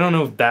about him, but I don't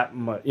know that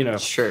much,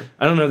 Sure.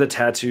 I don't know the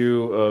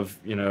tattoo of,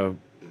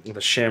 the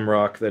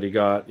shamrock that he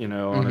got,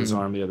 on his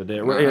arm the other day.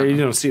 You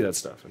don't see that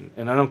stuff,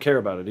 and I don't care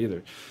about it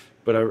either.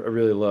 But I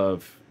really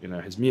love,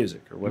 his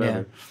music or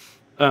whatever.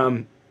 Yeah.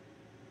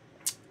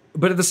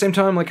 But at the same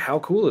time, like, how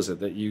cool is it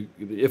that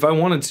if I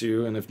wanted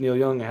to, and if Neil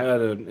Young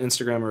had an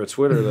Instagram or a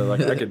Twitter that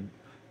like I could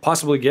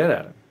possibly get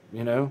at him,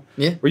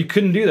 Yeah. Where you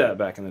couldn't do that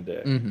back in the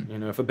day.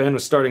 If a band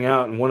was starting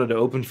out and wanted to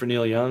open for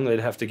Neil Young, they'd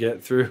have to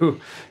get through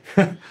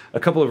a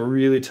couple of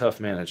really tough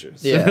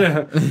managers.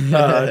 Yeah.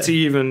 To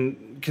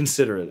even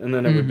consider it, and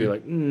then it would be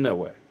like, no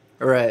way.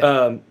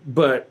 Right.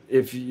 But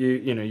if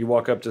you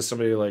walk up to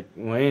somebody like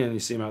Wayne and you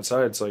see him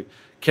outside, it's like,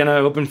 can I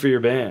open for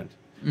your band?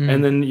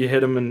 And then you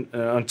hit him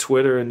on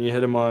Twitter and you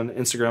hit him on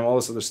Instagram, all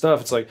this other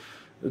stuff. It's like,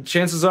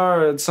 chances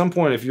are at some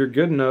point, if you're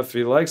good enough, if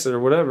he likes it or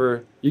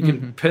whatever, you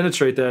can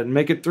penetrate that and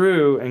make it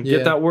through and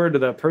get that word to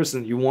that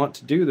person that you want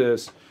to do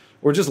this,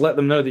 or just let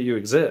them know that you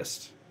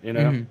exist,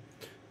 and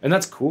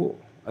that's cool.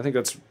 I think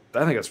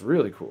that's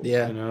really cool.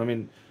 Yeah. I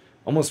mean,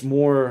 almost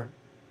more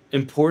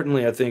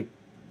importantly, I think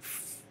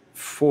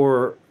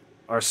for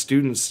our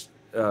students,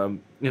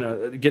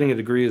 getting a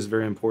degree is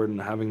very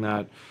important. Having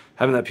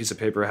that piece of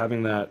paper,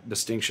 having that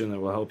distinction that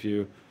will help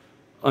you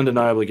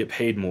undeniably get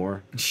paid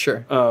more.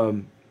 Sure.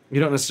 You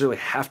don't necessarily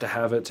have to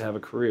have it to have a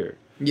career.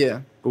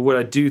 Yeah. But what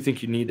I do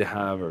think you need to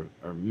have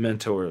are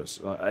mentors,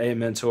 a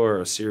mentor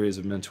or a series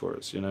of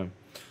mentors,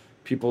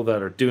 people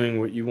that are doing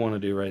what you want to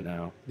do right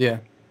now. Yeah.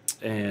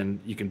 And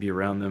you can be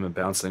around them and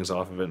bounce things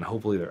off of it, and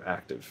hopefully they're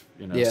active,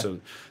 so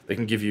they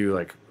can give you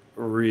like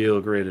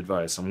real great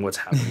advice on what's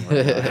happening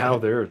right now, how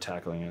they're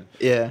tackling it.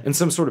 Yeah. And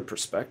some sort of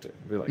perspective.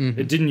 Be like,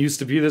 it didn't used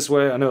to be this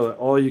way. I know that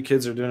all you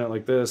kids are doing it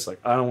like this. Like,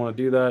 I don't want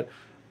to do that.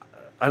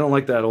 I don't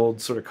like that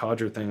old sort of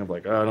codger thing of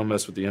like, I don't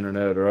mess with the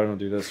internet, or I don't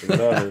do this or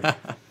whatever.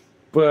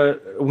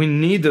 But we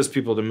need those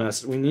people to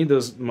mess. We need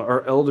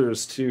our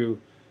elders to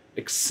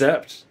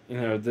accept,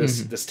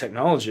 this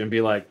technology and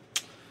be like,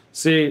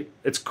 see,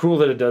 it's cool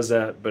that it does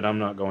that, but I'm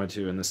not going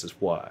to, and this is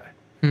why.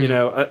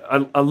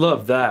 I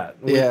love that.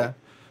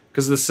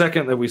 Because the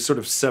second that we sort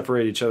of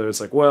separate each other, it's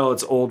like, well,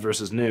 it's old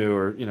versus new,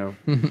 or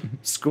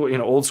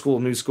school, old school,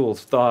 new school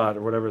thought,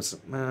 or whatever. It's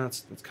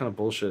it's kind of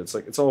bullshit. It's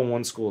like it's all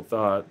one school of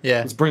thought. Yeah.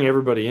 Let's bring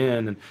everybody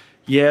in, and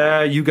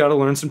yeah, you got to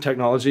learn some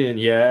technology, and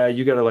yeah,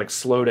 you got to like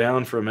slow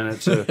down for a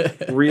minute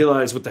to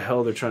realize what the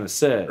hell they're trying to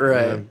say.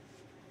 Right.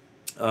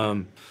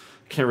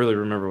 Can't really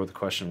remember what the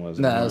question was.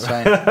 No, that's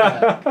fine.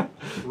 Yeah.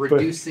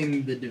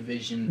 Reducing the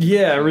division.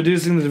 Yeah,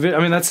 reducing the division.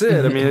 I mean, that's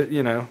it. I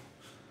mean,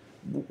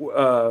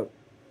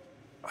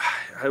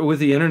 with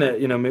the internet,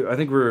 I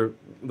think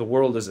the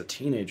world is a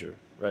teenager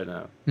right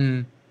now.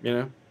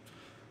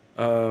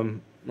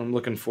 I'm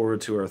looking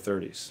forward to our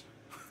 30s.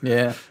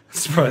 Yeah.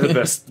 It's probably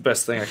the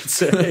best thing I could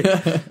say.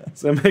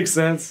 Does that make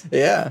sense?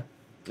 Yeah.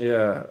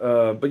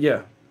 Yeah. But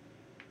yeah,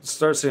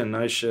 start saying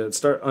nice shit.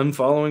 Start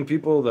unfollowing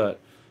people that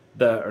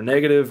are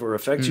negative or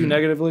affect you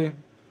negatively.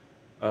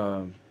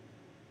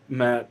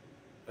 Matt,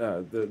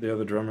 the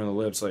other drummer in the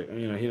Lips, like,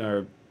 he and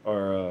I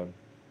are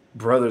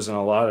brothers in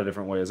a lot of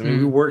different ways. I mean,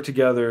 we work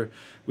together,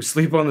 we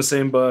sleep on the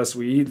same bus,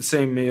 we eat the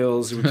same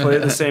meals, we play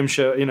at the same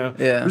show, Yeah.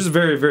 We're just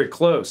very, very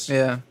close.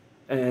 Yeah.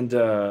 And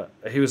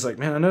he was like,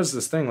 man, I noticed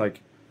this thing,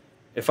 like,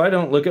 if I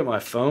don't look at my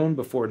phone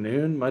before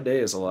noon, my day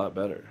is a lot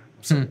better. I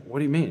was like, what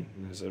do you mean?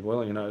 And he said,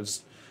 well,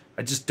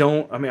 I just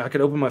don't, I mean, I could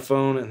open my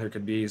phone and there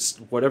could be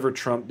whatever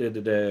Trump did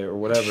today or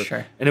whatever,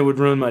 sure. and it would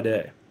ruin my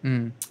day.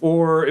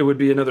 Or it would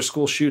be another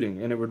school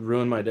shooting and it would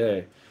ruin my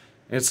day.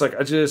 And it's like,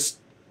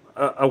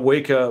 I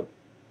wake up,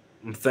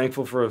 I'm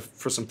thankful for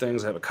some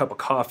things. I have a cup of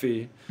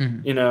coffee, I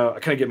kind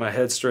of get my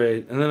head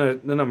straight, and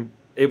then I'm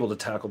able to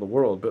tackle the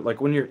world. But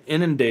like when you're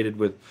inundated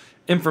with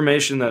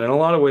information that in a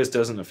lot of ways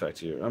doesn't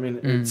affect you. I mean,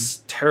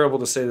 it's terrible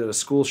to say that a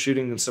school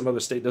shooting in some other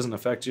state doesn't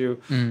affect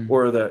you,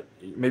 or that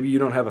maybe you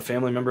don't have a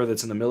family member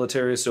that's in the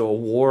military, so a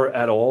war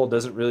at all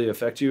doesn't really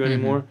affect you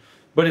anymore.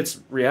 But it's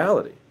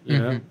reality,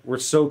 We're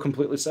so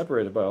completely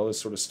separated by all this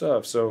sort of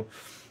stuff. So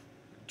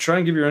try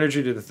and give your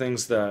energy to the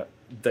things that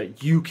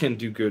you can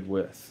do good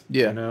with.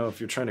 Yeah. If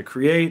you're trying to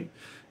create,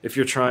 if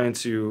you're trying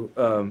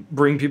to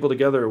bring people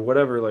together or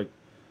whatever, like,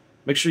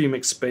 make sure you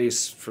make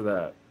space for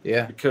that.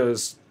 Yeah.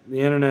 Because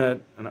the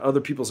internet and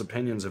other people's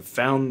opinions have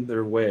found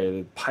their way,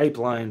 they've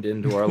pipelined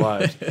into our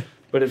lives.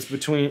 But it's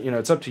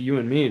it's up to you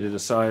and me to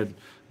decide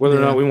whether or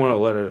not we want to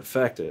let it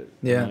affect it.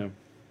 Yeah.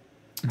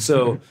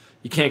 So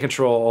you can't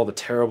control all the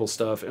terrible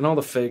stuff and all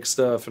the fake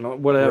stuff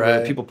and whatever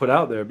that people put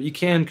out there, but you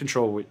can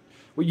control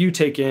what you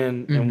take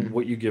in and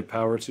what you give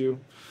power to.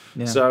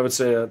 Yeah. So I would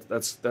say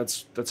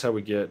that's how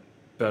we get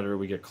better,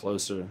 we get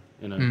closer,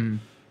 And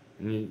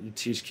you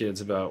teach kids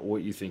about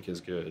what you think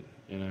is good,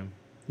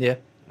 Yeah.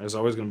 There's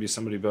always going to be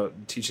somebody about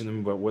teaching them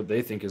about what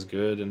they think is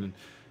good, and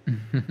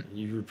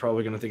you're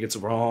probably going to think it's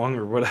wrong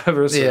or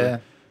whatever. So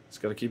it's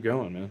got to keep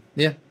going, man.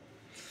 Yeah.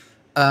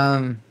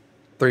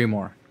 3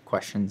 more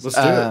questions. Let's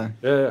do it.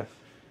 Yeah.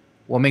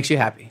 What makes you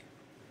happy?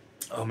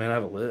 Oh man, I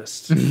have a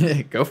list.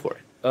 Go for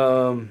it.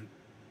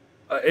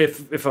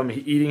 If I'm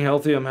eating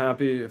healthy, I'm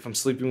happy. If I'm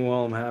sleeping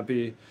well, I'm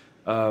happy.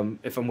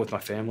 If I'm with my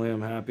family,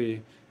 I'm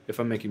happy. If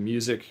I'm making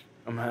music,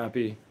 I'm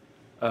happy.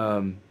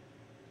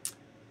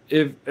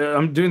 If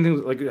I'm doing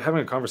things like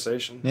having a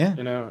conversation,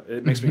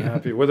 it makes me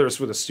happy. Whether it's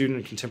with a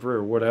student, contemporary,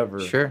 or whatever.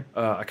 Sure.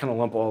 I kind of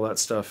lump all that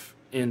stuff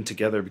in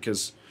together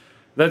because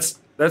that's.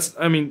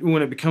 I mean,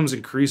 when it becomes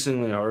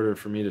increasingly harder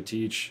for me to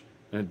teach,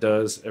 and it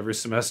does every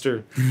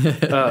semester,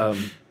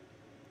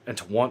 and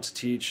to want to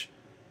teach,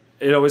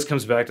 it always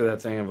comes back to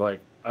that thing of like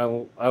I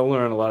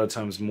learn a lot of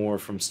times more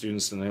from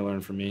students than they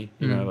learn from me.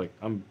 Like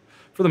I'm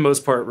for the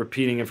most part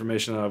repeating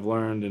information that I've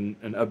learned and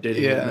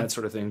updating it and that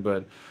sort of thing,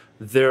 but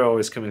they're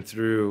always coming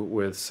through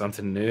with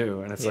something new,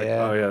 and it's like,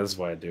 oh yeah, this is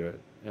why I do it.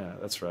 Yeah,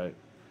 that's right.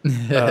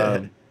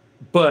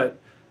 But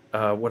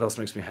what else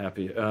makes me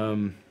happy?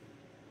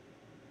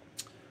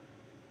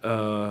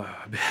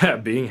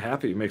 Being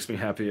happy makes me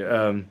happy.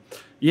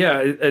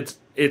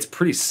 It's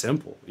pretty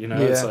simple,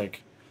 It's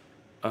like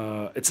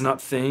it's not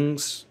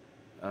things.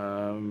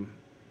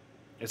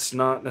 It's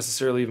not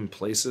necessarily even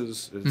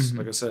places. It's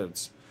like I said,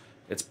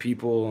 it's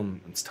people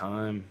and it's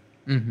time,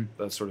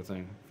 that sort of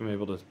thing. If I'm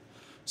able to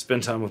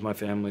spend time with my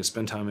family,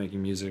 spend time making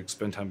music,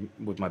 spend time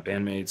with my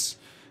bandmates,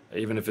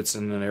 even if it's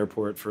in an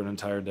airport for an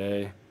entire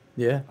day.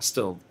 Yeah, I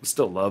still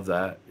love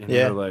that.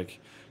 Like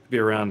be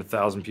around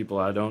 1,000 people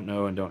I don't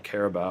know and don't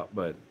care about,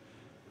 but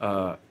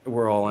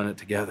we're all in it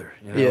together.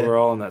 We're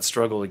all in that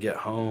struggle to get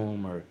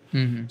home or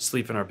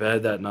sleep in our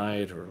bed that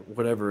night or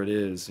whatever it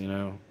is.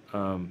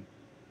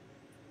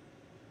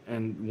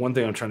 And one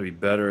thing I'm trying to be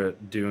better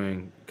at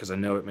doing, because I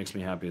know it makes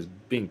me happy, is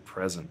being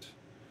present.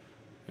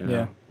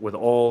 With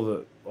all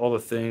the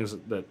things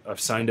that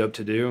I've signed up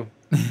to do,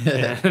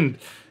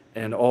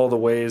 and all the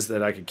ways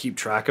that I can keep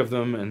track of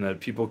them, and that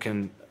people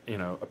can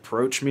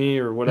approach me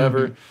or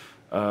whatever.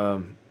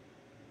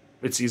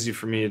 It's easy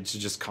for me to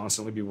just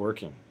constantly be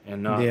working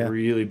and not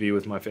really be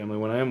with my family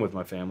when I am with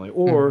my family,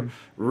 or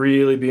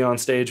really be on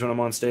stage when I'm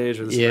on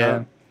stage or this and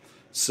that.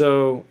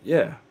 So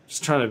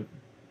just trying to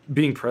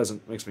being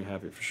present makes me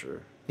happy for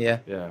sure. Yeah.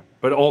 Yeah.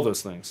 But all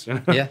those things. You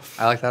know? Yeah,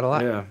 I like that a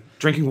lot. Yeah.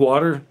 Drinking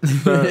water.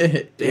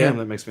 Damn,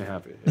 that makes me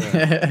happy.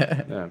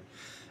 Yeah.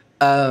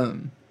 Yeah.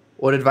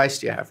 What advice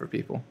do you have for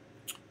people?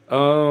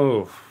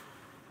 Oh.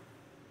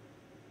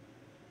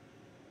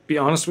 Be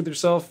honest with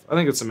yourself. I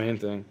think it's the main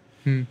thing.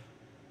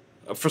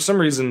 For some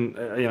reason,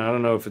 I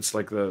don't know if it's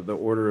like the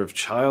order of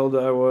child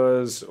I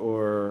was,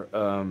 or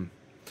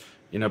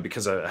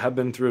because I have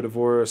been through a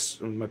divorce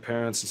with my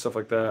parents and stuff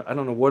like that. I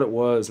don't know what it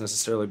was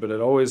necessarily, but it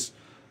always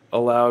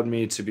allowed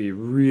me to be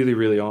really,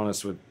 really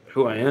honest with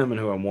who I am and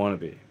who I want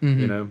to be.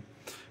 And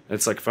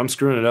it's like, if I'm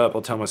screwing it up,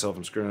 I'll tell myself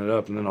I'm screwing it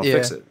up, and then I'll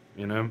fix it.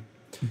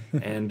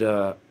 And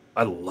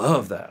I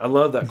love that. I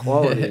love that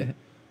quality.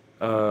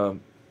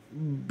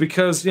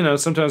 Because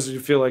sometimes you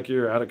feel like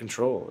you're out of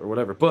control or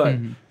whatever, but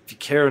if you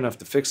care enough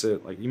to fix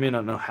it, like, you may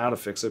not know how to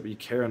fix it, but you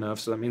care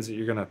enough, so that means that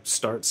you're gonna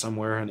start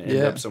somewhere and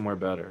end up somewhere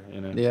better.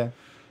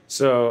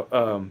 So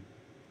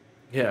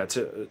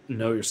to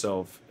know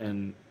yourself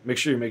and make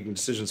sure you're making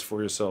decisions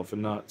for yourself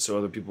and not so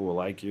other people will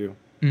like you,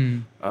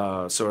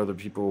 so other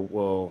people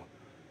will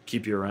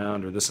keep you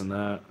around or this and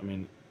that. I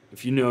mean,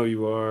 if you know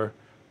you are,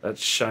 that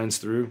shines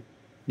through,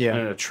 and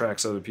it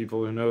attracts other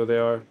people who know who they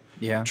are.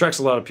 Attracts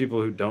a lot of people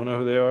who don't know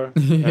who they are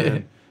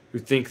and who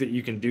think that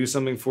you can do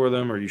something for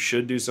them or you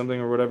should do something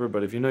or whatever.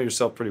 But if you know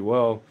yourself pretty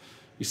well,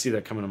 you see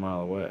that coming a mile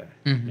away.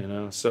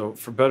 So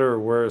for better or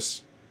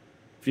worse,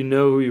 if you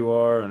know who you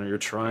are and you're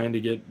trying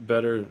to get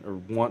better or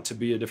want to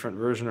be a different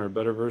version or a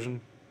better version,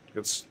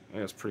 it's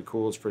pretty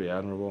cool. It's pretty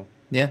admirable.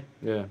 Yeah.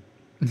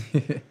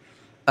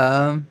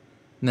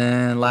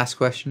 Then last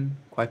question,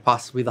 quite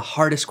possibly the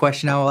hardest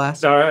question I will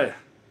ask. All right.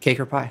 Cake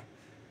or pie?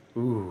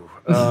 Ooh.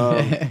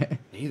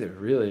 Neither,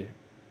 really.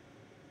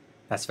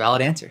 That's a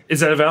valid answer. Is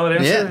that a valid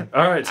answer? Yeah.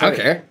 All right.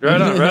 Okay.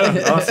 Right on.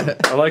 Awesome.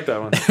 I like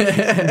that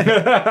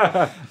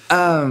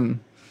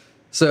one.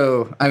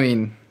 So, I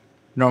mean,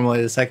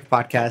 normally the second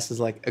podcast is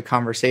like a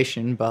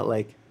conversation, but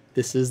like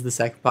this is the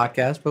second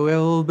podcast, but we have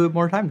a little bit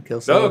more time to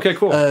kill. So, okay,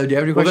 cool. Do you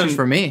have any questions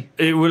for me?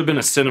 It would have been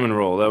a cinnamon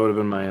roll. That would have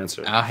been my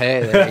answer. Oh,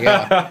 hey, there you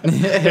go.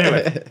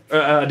 Anyway,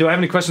 do I have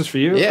any questions for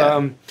you?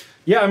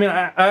 Yeah. I mean,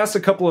 I asked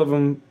a couple of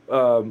them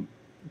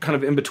kind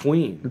of in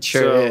between.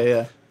 Sure,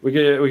 so we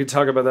could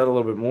talk about that a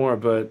little bit more,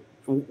 but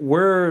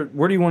where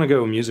do you want to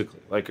go musically?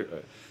 Like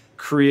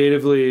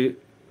creatively,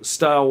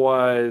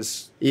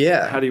 style-wise?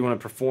 Yeah. How do you want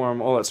to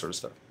perform? All that sort of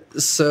stuff.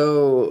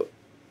 So,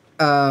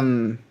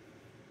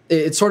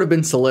 it's sort of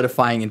been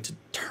solidifying into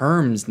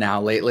terms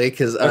now lately,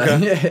 because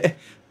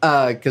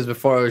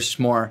before it was just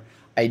more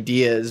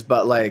ideas.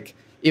 But like,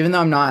 even though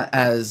I'm not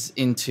as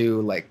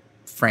into like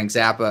Frank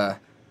Zappa,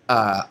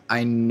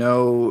 I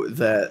know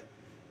that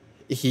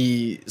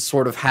he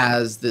sort of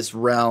has this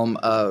realm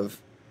of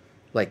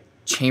like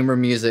chamber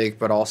music,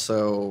 but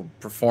also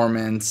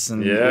performance,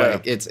 and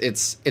like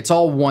it's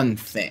all one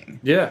thing.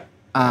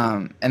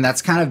 And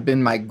that's kind of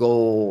been my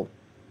goal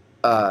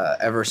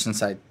ever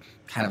since I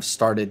kind of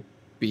started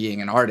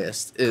being an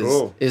artist.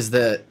 Is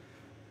that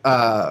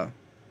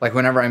like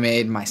whenever I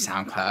made my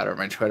SoundCloud or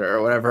my Twitter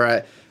or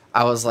whatever,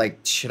 I was like,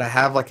 should I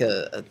have like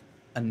a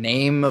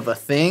name of a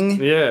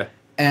thing?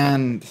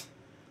 And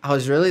I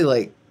was really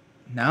like,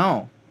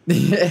 no.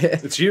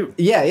 It's you.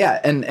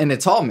 And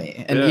it's all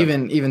me. And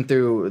even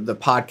through the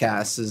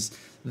podcast is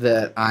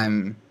that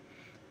I'm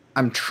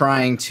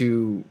trying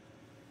to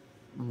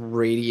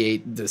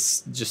radiate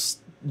this just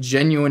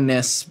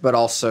genuineness, but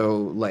also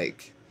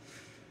like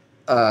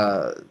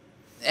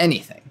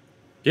anything.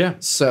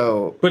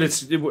 So, but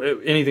it's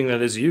anything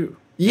that is you.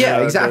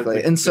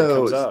 Exactly. And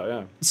so comes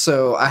out,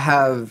 so I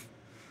have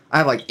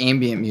like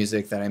ambient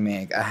music that I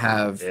make. I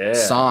have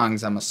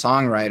songs. I'm a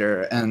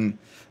songwriter, and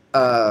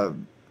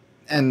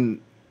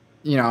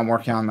I'm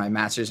working on my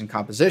master's in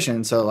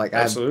composition. So like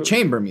I have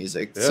chamber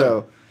music.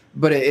 So,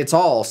 but it's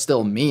all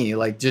still me.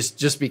 Like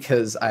just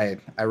because I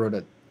wrote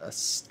a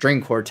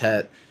string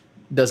quartet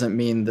doesn't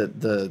mean that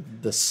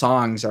the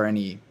songs are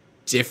any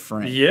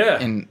different.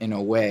 In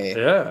a way.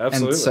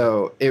 Absolutely. And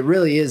so it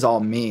really is all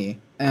me.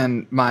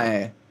 And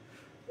my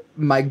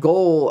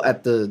goal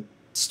at the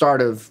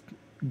start of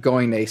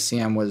going to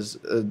ACM was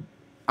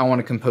I want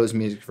to compose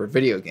music for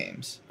video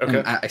games. Okay.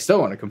 And I still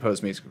want to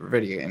compose music for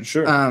video games.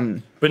 Sure.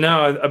 But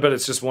now I bet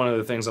it's just one of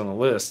the things on the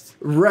list.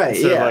 Right.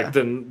 Instead of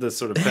like the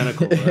sort of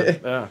pinnacle.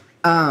 Right?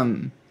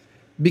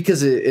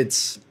 Because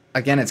it's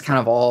kind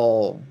of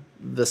all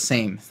the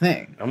same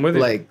thing. I'm with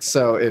you. Like,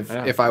 so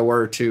if I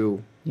were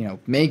to,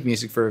 make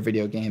music for a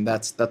video game,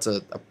 that's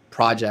a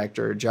project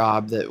or a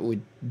job that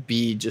would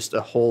be just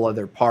a whole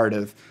other part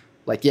of,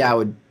 like, I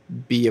would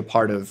be a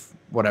part of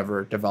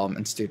whatever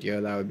development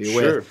studio that I would be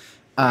with.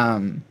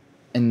 And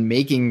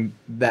making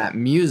that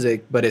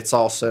music, but it's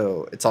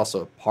also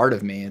a part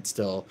of me. It's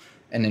still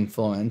an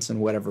influence,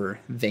 and whatever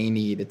they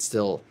need, it's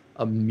still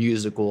a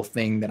musical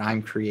thing that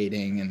I'm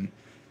creating. And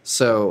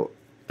so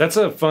that's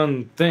a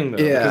fun thing, though,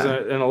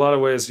 because in a lot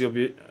of ways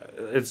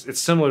it's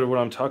similar to what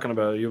I'm talking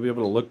about. You'll be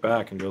able to look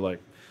back and go like,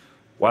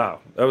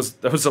 wow, that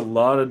was a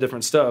lot of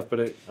different stuff,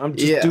 but I'm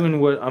just doing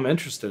what I'm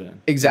interested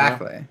in.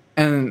 Exactly. You know?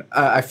 And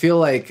I feel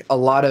like a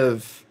lot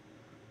of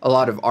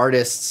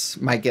artists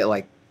might get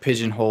like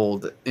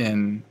pigeonholed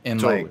in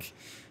totally. Like,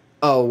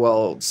 oh,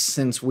 well,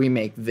 since we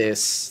make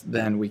this,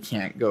 then we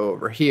can't go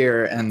over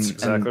here. And that's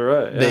exactly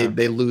right. Yeah.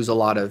 They lose a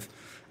lot of,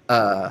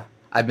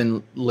 I've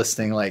been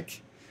listing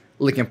like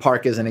Linkin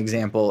Park as an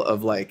example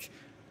of like,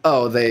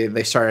 oh,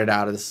 they started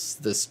out as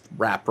this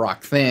rap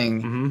rock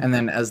thing. Mm-hmm. And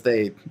then as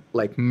they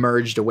like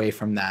merged away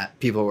from that,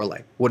 people were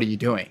like, what are you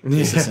doing?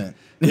 This isn't.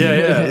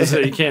 So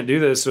you can't do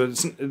this. So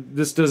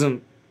this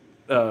doesn't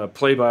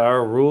play by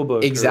our rule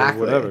book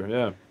exactly. or whatever.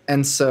 Yeah.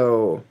 And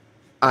so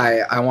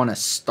I want to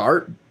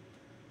start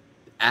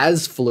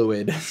as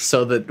fluid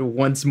so that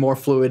once more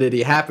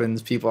fluidity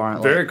happens, people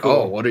aren't very like, cool.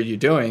 Oh, what are you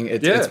doing?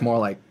 It's more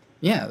like,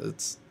 yeah,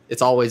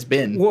 it's always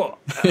been. Well,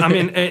 I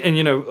mean, and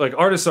you know, like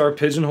artists are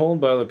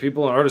pigeonholed by other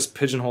people, and artists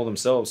pigeonhole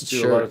themselves too.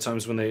 Sure. A lot of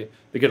times when they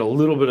get a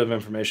little bit of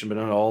information, but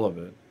not all of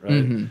it, right?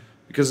 Mm-hmm.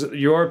 Because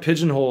you are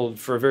pigeonholed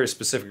for a very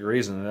specific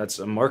reason, and that's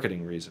a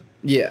marketing reason.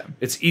 Yeah.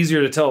 It's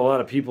easier to tell a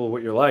lot of people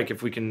what you're like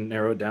if we can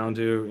narrow it down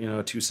to, you know,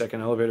 a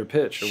 2-second elevator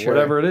pitch or sure.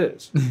 whatever it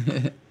is.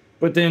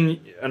 But then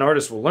an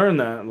artist will learn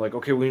that and like,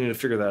 okay, we need to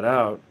figure that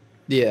out.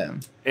 Yeah.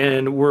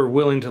 And we're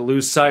willing to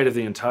lose sight of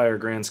the entire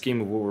grand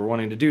scheme of what we're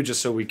wanting to do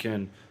just so we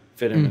can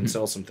fit in mm-hmm. and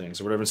sell some things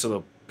or whatever. So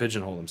they'll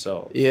pigeonhole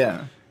themselves.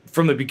 Yeah.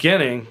 From the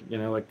beginning, you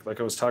know, like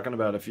I was talking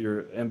about, if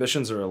your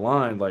ambitions are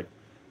aligned, like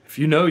if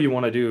you know you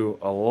want to do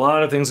a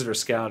lot of things that are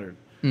scattered,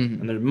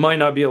 mm-hmm. and there might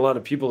not be a lot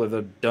of people that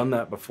have done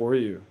that before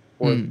you,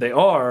 or mm-hmm. there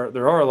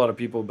are a lot of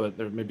people, but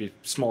there may be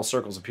small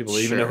circles of people that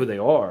even know who they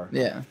are.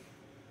 Yeah.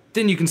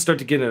 Then you can start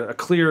to get a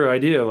clearer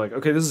idea, like,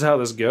 okay, this is how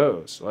this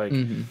goes. Like,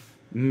 mm-hmm.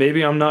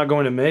 maybe I'm not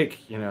going to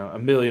make, you know,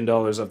 $1 million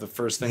off the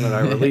first thing that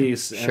I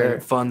release, sure. and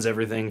it funds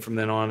everything from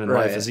then on, and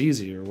life is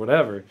easy or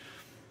whatever.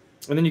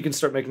 And then you can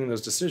start making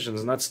those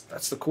decisions, and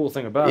that's the cool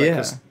thing about it,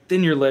 because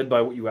then you're led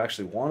by what you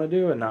actually want to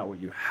do and not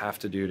what you have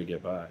to do to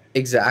get by.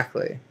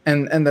 Exactly,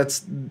 and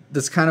that's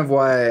kind of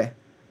why,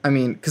 I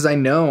mean, because I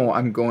know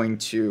I'm going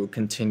to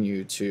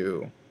continue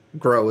to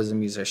grow as a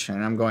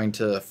musician. I'm going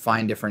to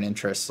find different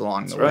interests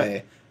along the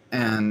way,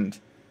 and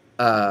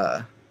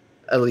at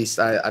least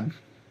I'm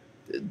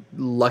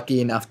lucky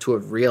enough to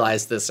have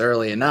realized this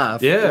early enough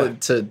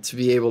to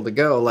be able to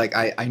go. Like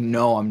I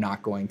know I'm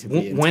not going to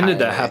be. When did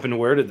that happen?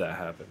 Where did that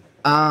happen?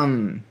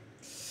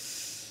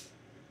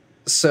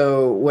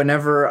 So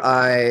whenever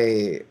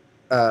I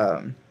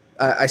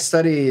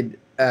studied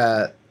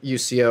at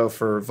UCO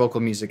for vocal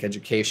music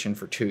education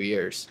for 2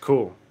 years.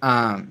 Cool.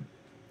 And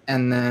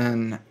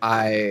then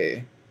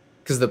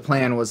because the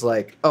plan was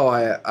like, oh,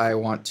 I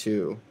want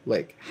to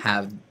like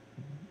have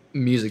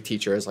music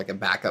teacher as like a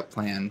backup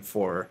plan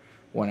for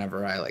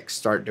whenever I like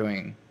start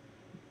doing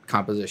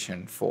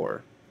composition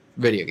for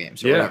video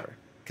games or whatever,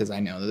 because I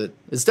know that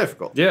it's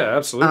difficult. Yeah,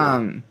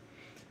 absolutely.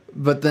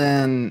 But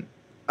then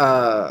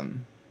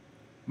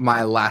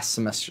my last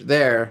semester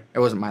there, it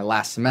wasn't my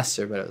last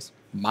semester, but it was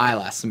my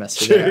last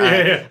semester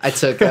there. I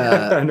took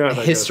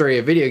history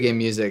of video game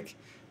music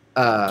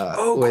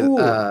with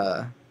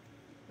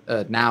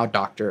now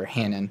Dr.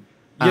 Hannon.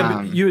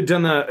 Yeah, but you had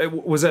done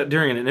that. Was that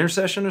during an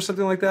intersession or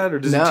something like that, or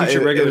does he teach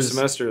it regular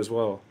semester as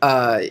well?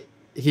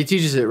 He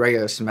teaches it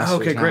regular semester. Oh,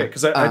 okay, great.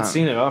 Because I'd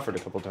seen it offered a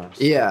couple times.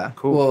 Yeah,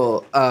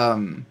 cool.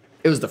 Well,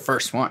 it was the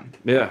first one.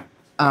 Yeah.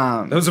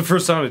 That was the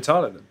first time we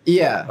taught it.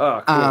 Yeah.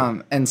 Oh,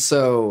 cool. And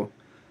so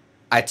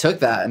I took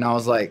that and I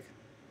was like,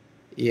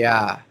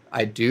 yeah,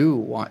 I do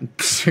want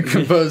to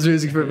compose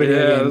music for video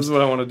games. Yeah, this is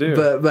what I want to do.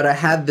 But I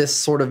had this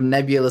sort of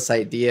nebulous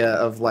idea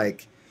of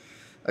like,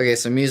 okay,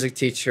 so music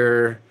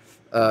teacher,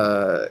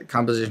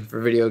 composition for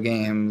video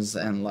games,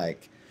 and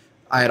like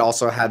I had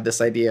also had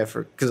this idea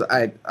because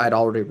I'd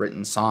already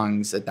written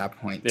songs at that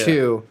point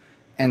too,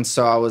 and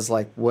so I was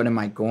like, what am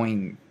I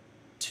going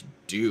to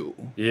do?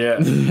 Yeah.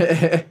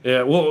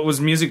 Yeah. Well,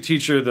 was music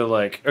teacher the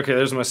like, okay,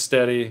 there's my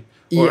steady,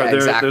 or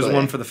exactly. There's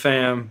one for the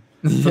fam,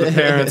 for the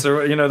parents,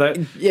 or you know that.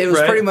 Yeah, it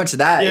was pretty much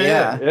that.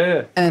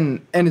 Yeah.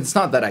 And it's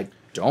not that I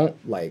don't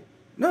like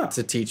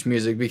to teach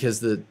music, because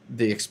the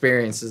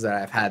experiences that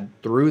I've had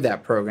through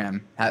that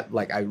program,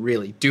 like I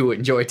really do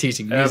enjoy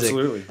teaching music.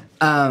 Absolutely.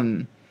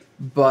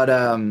 But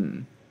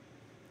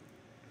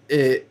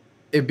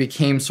it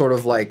became sort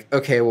of like,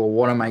 okay, well,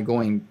 what am I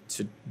going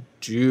to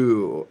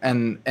do?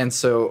 And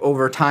so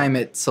over time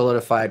it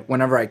solidified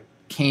whenever I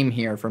came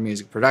here for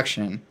music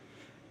production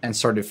and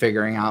started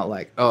figuring out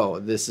like, oh,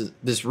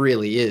 this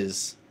really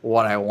is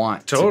what I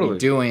want to be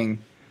doing.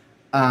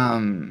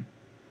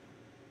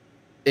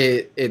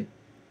 It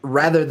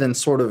rather than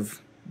sort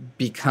of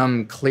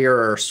become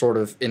clearer sort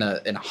of in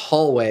a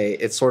hallway,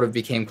 it sort of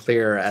became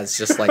clearer as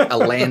just like a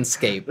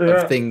landscape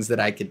of things that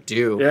I could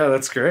do. Yeah,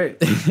 that's great.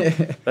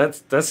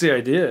 That's the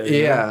idea.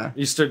 Yeah.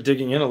 You start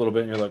digging in a little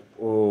bit and you're like,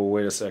 oh,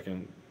 wait a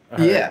second. Right,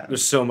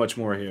 there's so much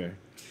more here.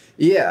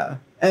 Yeah.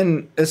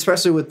 And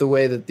especially with the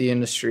way that the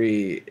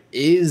industry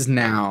is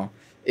now,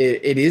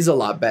 it is a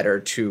lot better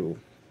to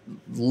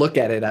look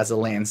at it as a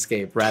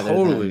landscape rather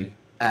than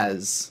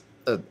as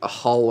a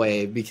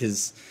hallway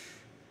because,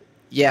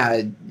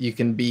 yeah, you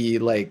can be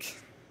like,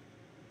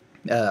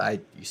 I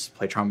used to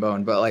play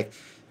trombone, but like,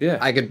 yeah,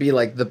 I could be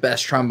like the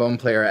best trombone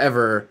player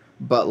ever,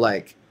 but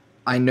like,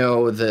 I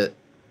know that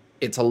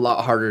it's a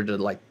lot harder to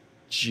like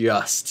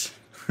just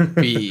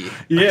be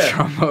a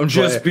trombone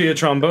just player. Be a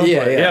trombone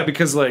player. Yeah,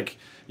 because like,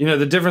 you know,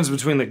 the difference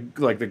between the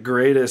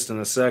greatest and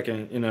the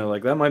second, you know,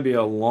 like that might be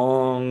a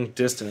long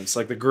distance.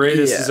 Like the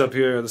greatest is up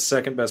here, the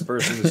second best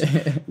person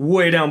is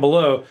way down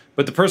below,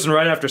 but the person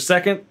right after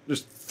second,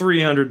 there's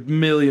 300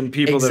 million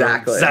people that are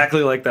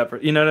exactly like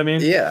that. You know what I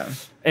mean? Yeah.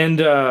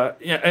 And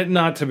and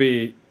not to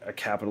be a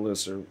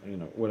capitalist or, you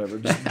know, whatever,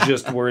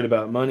 just worried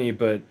about money,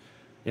 but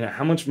you know,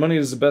 how much money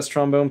does the best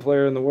trombone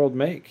player in the world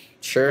make?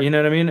 Sure. You know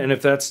what I mean? And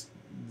if that's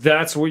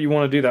what you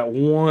want to do, that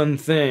one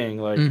thing,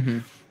 like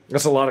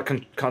that's a lot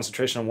of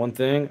concentration on one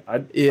thing.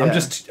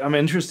 I'm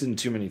interested in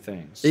too many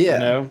things. Yeah. You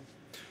know?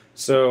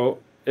 So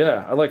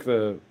yeah, I like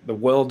the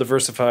well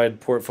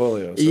diversified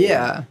portfolio. So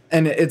yeah.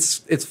 And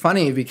it's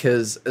funny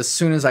because as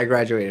soon as I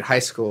graduated high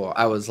school,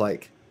 I was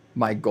like,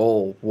 my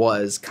goal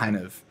was kind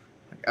of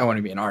like, I want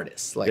to be an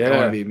artist. Like I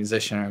want to be a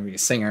musician, I want to be a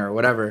singer or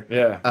whatever.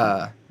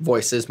 Yeah.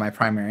 Voice is my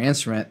primary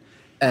instrument.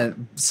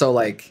 And so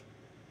like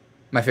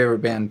my favorite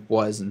band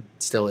was and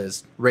still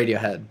is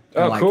Radiohead.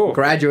 And like cool.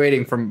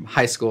 Graduating from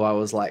high school, I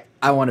was like,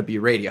 I want to be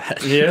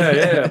Radiohead.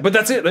 yeah. But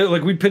that's it.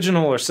 Like we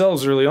pigeonhole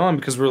ourselves early on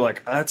because we're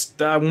like,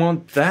 I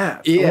want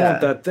that. Yeah. I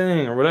want that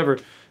thing or whatever.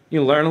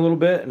 You learn a little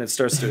bit and it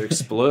starts to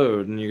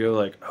explode and you go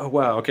like, oh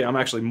wow, okay, I'm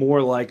actually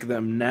more like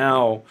them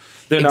now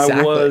than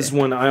I was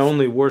when I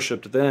only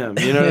worshipped them.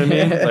 You know what I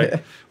mean?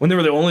 Like when they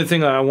were the only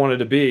thing I wanted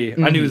to be,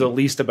 I knew the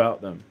least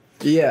about them.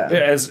 Yeah.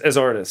 As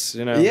artists,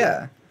 you know?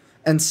 Yeah.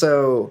 And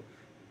so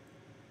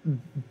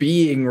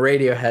being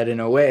Radiohead in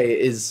a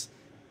way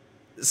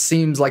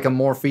seems like a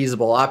more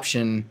feasible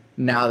option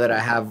now that I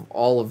have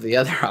all of the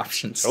other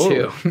options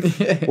too.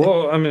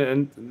 Well, I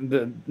mean,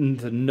 and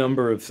the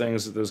number of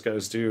things that those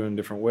guys do in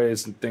different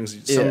ways and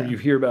things, some you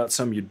hear about,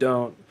 some you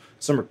don't.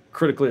 Some are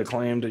critically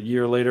acclaimed a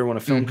year later when a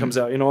film comes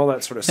out, you know, all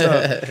that sort of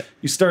stuff.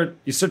 you start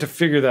to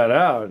figure that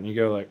out and you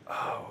go like,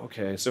 oh,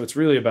 okay. So it's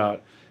really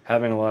about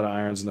having a lot of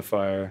irons in the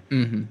fire,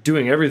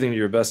 doing everything to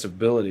your best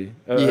ability,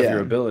 of your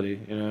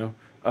ability, you know.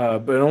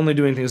 But only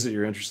doing things that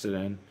you're interested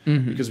in,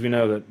 because we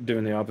know that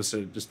doing the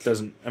opposite just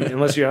doesn't. I mean,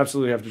 unless you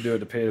absolutely have to do it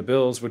to pay the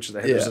bills, which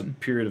there's a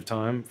period of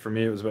time. For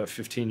me, it was about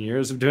 15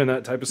 years of doing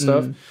that type of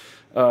stuff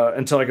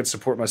until I could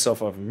support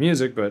myself off of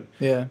music. But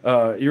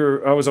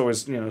I was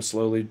always, you know,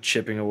 slowly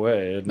chipping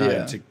away at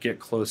night to get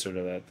closer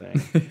to that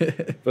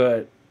thing.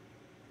 But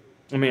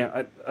I mean,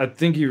 I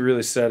think you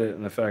really said it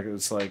in the fact that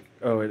it's like,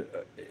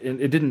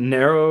 it didn't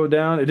narrow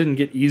down. It didn't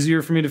get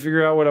easier for me to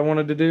figure out what I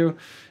wanted to do.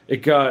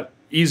 It got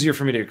easier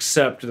for me to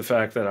accept the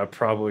fact that I'm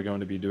probably going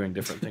to be doing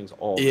different things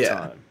all the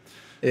time.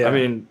 Yeah. I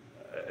mean,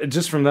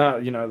 just from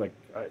that, you know, like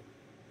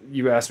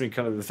you asked me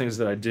kind of the things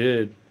that I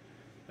did,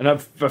 and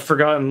I've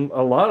forgotten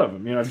a lot of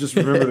them. You know, I've just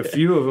remembered a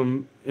few of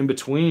them in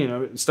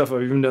between. Stuff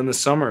I've even done this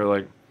summer,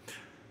 like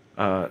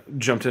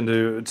jumped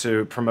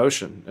into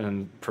promotion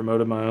and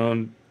promoted my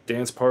own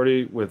dance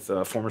party with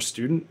a former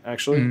student,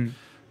 actually,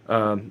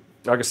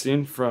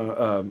 Augustine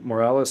from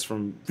Morales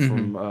from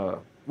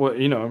well,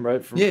 you know him,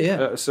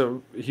 right?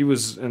 So he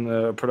was in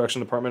the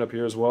production department up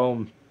here as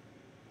well.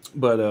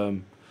 But,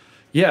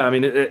 I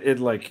mean, it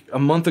like a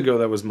month ago,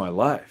 that was my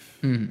life.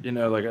 You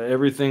know, like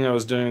everything I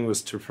was doing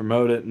was to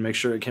promote it and make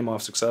sure it came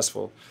off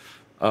successful.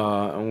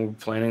 And we're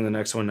planning the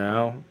next one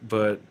now.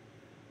 But,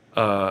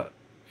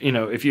 you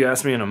know, if you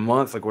asked me in a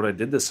month, like what I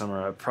did this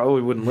summer, I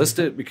probably wouldn't list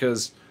it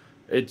because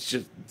it's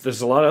just,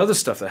 there's a lot of other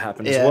stuff that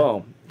happened as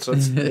well. So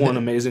that's one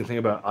amazing thing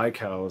about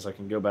iCal is I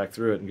can go back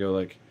through it and go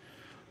like,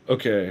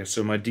 okay,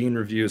 so my Dean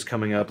review is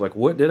coming up. Like,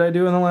 what did I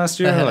do in the last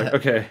year? Like,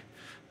 okay,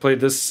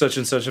 played this such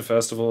and such a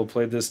festival,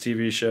 played this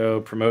TV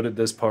show, promoted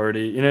this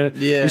party. You know,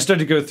 you start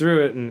to go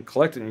through it and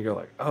collect it, and you go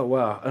like, oh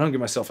wow, I don't give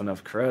myself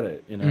enough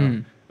credit. You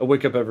know, I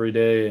wake up every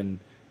day and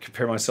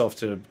compare myself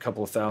to a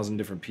couple of thousand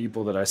different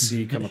people that I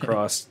see come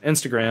across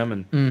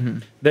Instagram,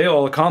 and they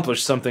all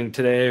accomplished something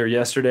today or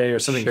yesterday or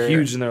something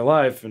huge in their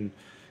life, and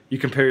you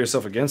compare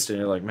yourself against it,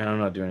 and you're like, man, I'm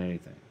not doing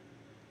anything.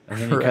 And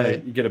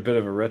then you get a bit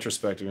of a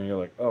retrospective, and you're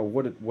like, oh,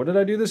 what did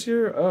I do this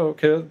year? Oh,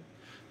 okay,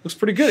 looks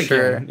pretty good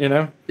again. You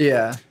know?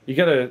 Yeah. You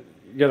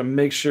gotta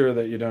make sure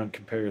that you don't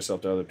compare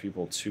yourself to other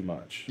people too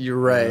much. You're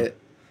right.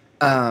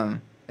 You know?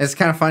 It's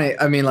kind of funny.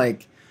 I mean,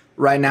 like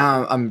right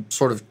now, I'm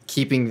sort of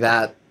keeping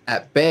that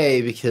at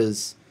bay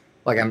because,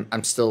 like,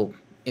 I'm still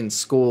in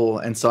school,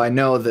 and so I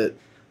know that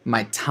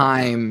my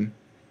time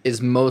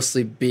is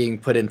mostly being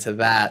put into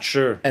that.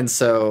 Sure. And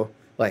so,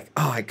 like,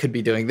 oh, I could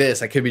be doing this,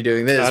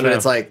 but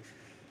it's like.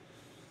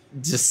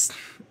 Just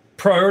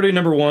priority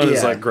number one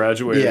is like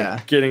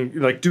graduating, getting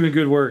like doing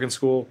good work in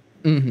school.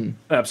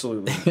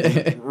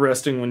 Absolutely.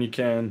 Resting when you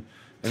can,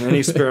 and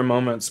any spare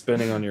moment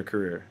spending on your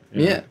career.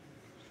 You know?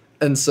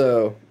 And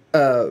so,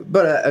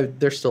 but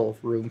there's still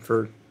room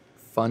for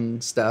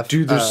fun stuff.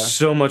 Dude, there's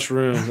so much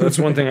room. That's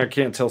one thing I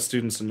can't tell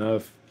students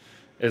enough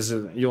is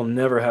that you'll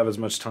never have as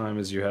much time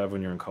as you have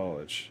when you're in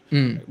college.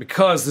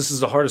 Because this is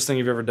the hardest thing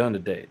you've ever done to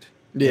date.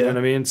 Yeah. You know what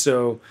I mean?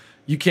 So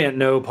you can't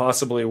know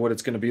possibly what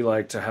it's going to be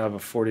like to have a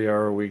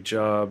 40-hour-a-week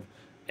job,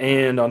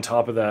 and on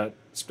top of that,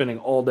 spending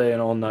all day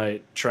and all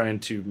night trying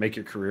to make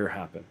your career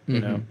happen, you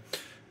know?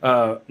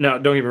 Now,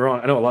 don't get me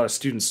wrong. I know a lot of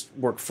students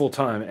work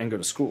full-time and go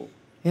to school.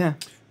 Yeah.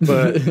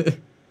 But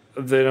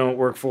they don't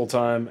work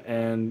full-time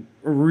and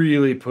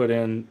really put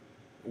in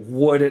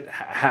what it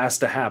has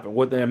to happen,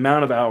 what the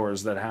amount of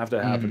hours that have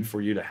to happen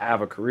for you to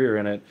have a career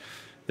in it.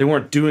 They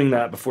weren't doing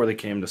that before they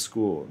came to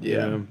school.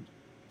 Yeah. You know?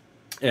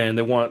 And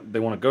they want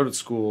to go to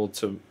school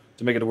to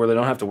make it to where they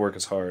don't have to work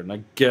as hard. And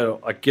I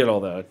get all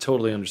that. I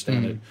totally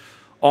understand it.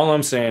 All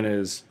I'm saying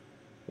is,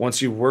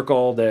 once you work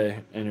all day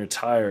and you're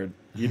tired,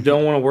 you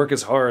don't want to work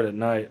as hard at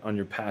night on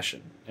your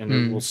passion, and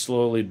it will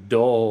slowly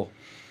dull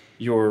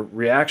your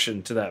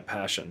reaction to that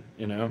passion,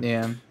 you know?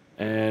 Yeah.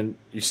 And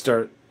you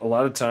start a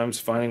lot of times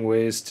finding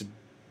ways to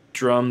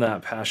drum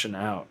that passion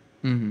out,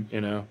 you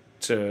know,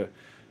 to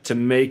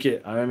make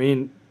it. I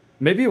mean,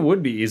 maybe it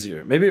would be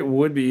easier. Maybe it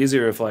would be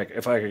easier if I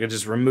could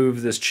just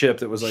remove this chip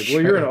that was like,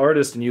 well, you're an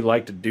artist and you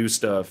like to do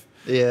stuff.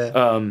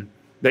 Yeah.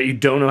 That you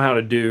don't know how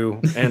to do,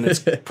 and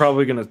it's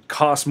probably going to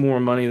cost more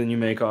money than you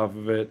make off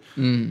of it.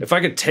 If I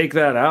could take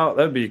that out,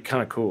 that'd be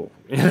kind of cool.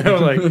 You know,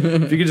 like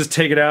if you could just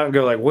take it out and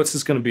go like, what's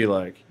this going to be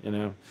like? You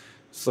know,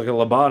 it's like a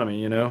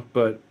lobotomy, you know?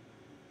 But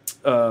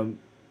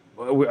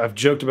I've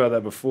joked about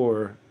that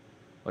before.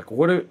 Like,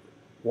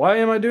 why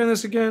am I doing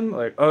this again?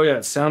 Like, oh yeah,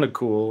 it sounded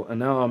cool, and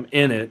now I'm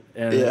in it,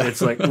 and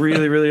it's like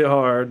really, really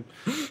hard.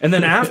 And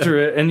then after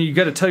it, and you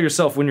got to tell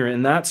yourself when you're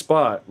in that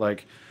spot,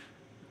 like,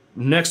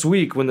 next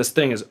week when this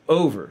thing is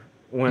over,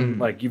 when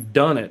like you've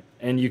done it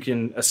and you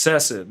can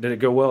assess it, did it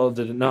go well,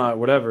 did it not,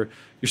 whatever,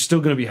 you're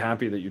still going to be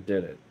happy that you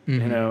did it, you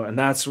know? And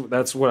that's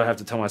what I have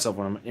to tell myself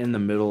when I'm in the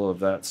middle of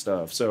that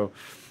stuff. So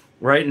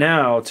right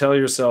now, tell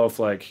yourself,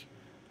 like,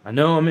 I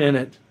know I'm in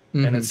it,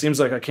 and it seems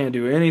like I can't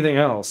do anything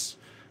else,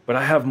 but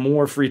I have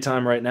more free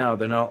time right now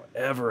than I'll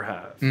ever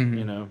have,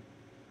 you know?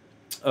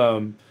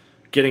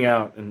 Getting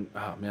out, and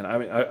oh man, I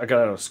mean, I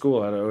got out of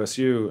school out of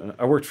OSU, and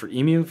I worked for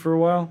Emu for a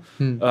while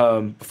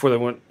before they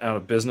went out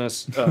of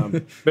business.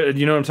 But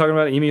you know what I'm talking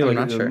about? Emu, I'm like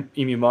not sure.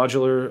 Emu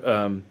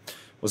Modular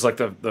was like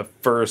the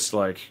first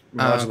like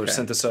modular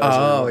synthesizer.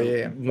 Oh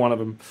yeah. One of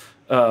them.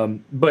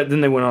 But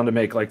then they went on to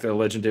make like the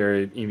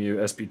legendary Emu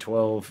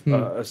SP12,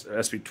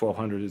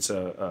 SP1200. It's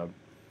a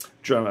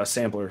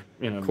sampler,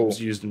 you know, cool. It was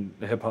used in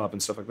hip hop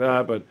and stuff like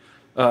that, but.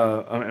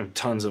 I mean,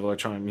 tons of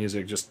electronic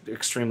music, just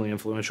extremely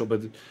influential.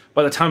 But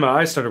by the time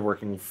I started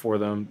working for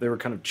them, they were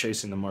kind of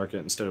chasing the market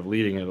instead of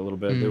leading it a little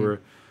bit. They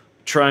were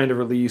trying to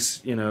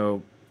release, you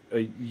know,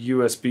 a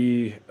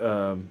USB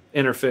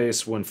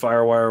interface when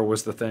FireWire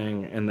was the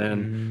thing. And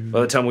then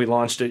by the time we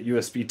launched it,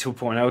 USB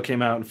 2.0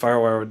 came out, and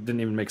FireWire didn't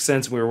even make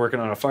sense. We were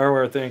working on a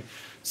FireWire thing.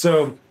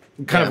 So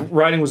kind of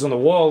writing was on the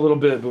wall a little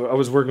bit, but I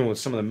was working with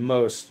some of the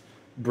most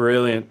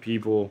brilliant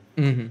people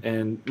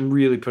and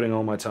really putting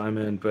all my time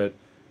in. But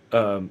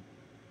I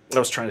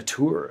was trying to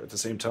tour at the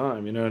same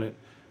time, you know, and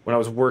when I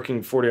was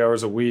working 40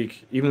 hours a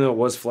week, even though it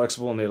was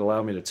flexible and they'd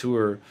allow me to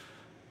tour,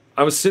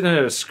 I was sitting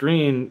at a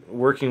screen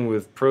working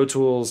with Pro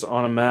Tools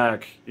on a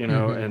Mac, you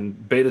know,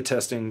 and beta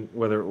testing,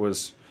 whether it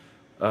was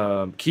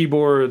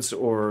keyboards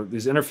or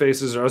these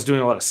interfaces, or I was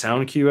doing a lot of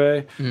sound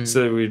QA,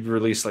 so that we'd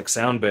release like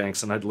sound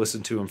banks and I'd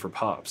listen to them for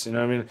pops, you know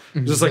what I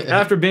mean? Just like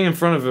after being in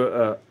front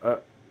of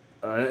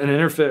an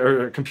interface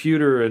or a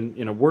computer and,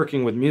 you know,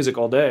 working with music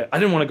all day, I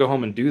didn't want to go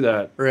home and do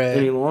that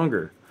any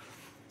longer.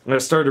 And I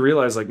started to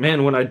realize, like,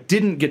 man, when I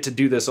didn't get to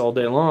do this all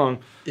day long,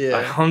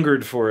 I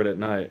hungered for it at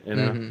night, you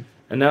know?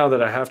 And now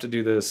that I have to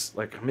do this,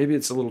 like, maybe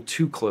it's a little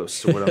too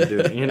close to what I'm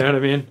doing, you know what I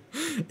mean?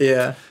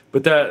 Yeah.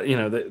 But that, you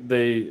know,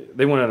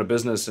 they went out of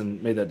business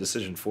and made that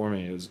decision for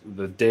me. It was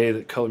the day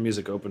that Color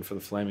Music opened for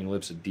the Flaming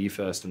Lips at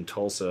D-Fest in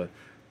Tulsa.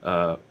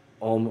 I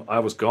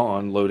was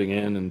gone loading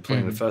in and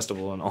playing the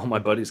festival, and all my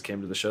buddies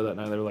came to the show that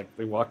night. They were like,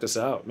 they walked us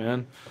out,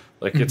 man.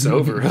 Like, it's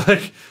over.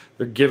 Like,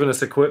 they're giving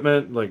us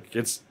equipment. Like,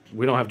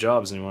 we don't have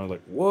jobs anymore.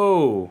 Like,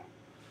 whoa.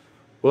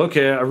 Well,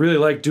 okay, I really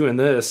like doing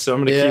this, so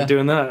I'm gonna keep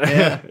doing that.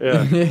 Yeah.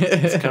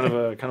 It's kind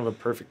of a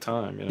perfect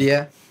time. You know?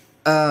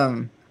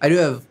 Yeah. I do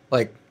have,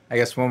 like, I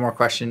guess one more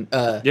question.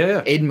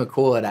 Aiden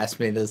McCool had asked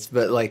me this,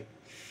 but, like,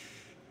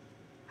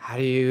 how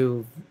do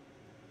you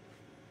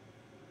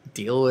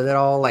deal with it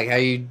all? Like, how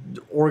you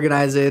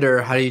organize it,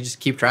 or how do you just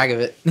keep track of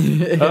it?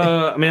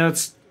 I mean,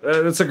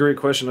 that's a great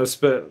question. I've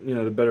spent, you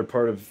know, the better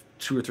part of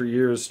 2 or 3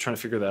 years trying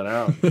to figure that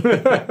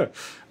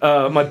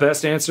out. My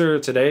best answer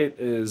to date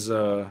is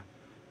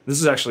this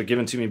is actually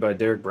given to me by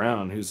Derek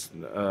Brown, who's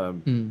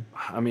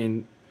I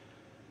mean,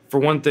 for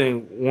one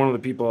thing, one of the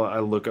people I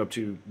look up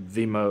to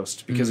the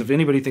most, because if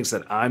anybody thinks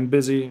that I'm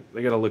busy,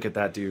 they got to look at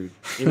that dude.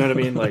 You know what I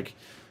mean? Like,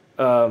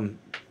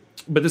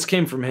 but this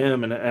came from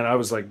him, and I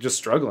was like just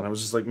struggling. I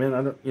was just like, man,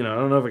 I don't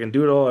know if I can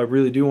do it all. I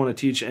really do want to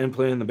teach and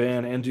play in the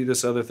band and do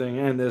this other thing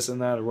and this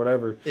and that or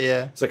whatever.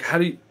 Yeah. It's like, how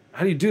do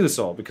you do this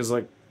all? Because,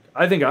 like,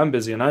 I think I'm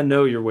busy, and I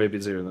know you're way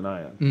busier than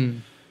I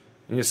am.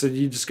 And you said,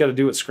 you just got to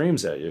do what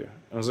screams at you.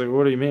 I was like,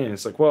 what do you mean?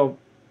 It's like, well,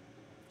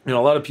 a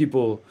lot of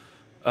people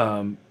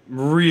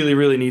really,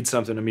 really need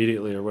something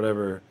immediately or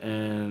whatever,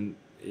 and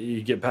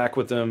you get back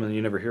with them and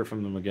you never hear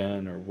from them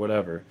again or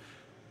whatever.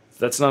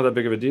 That's not that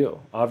big of a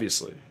deal,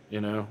 obviously,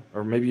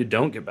 or maybe you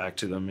don't get back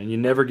to them and you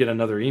never get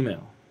another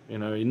email, you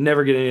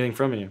never get anything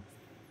from you.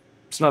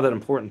 It's not that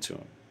important to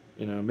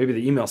them. Maybe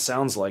the email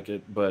sounds like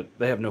it, but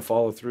they have no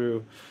follow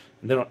through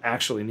and they don't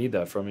actually need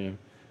that from you.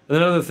 And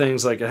then other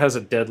things like it has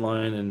a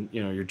deadline and,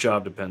 your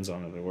job depends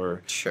on it,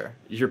 or sure,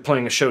 you're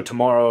playing a show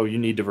tomorrow, you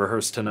need to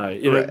rehearse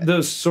tonight. Right.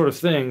 Those sort of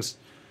things,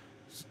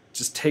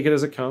 just take it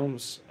as it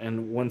comes.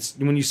 And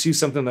when you see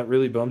something that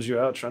really bums you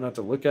out, try not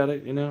to look at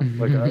it,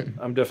 Like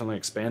I'm definitely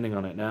expanding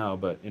on it now,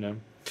 but,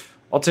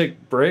 I'll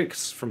take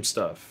breaks from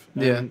stuff.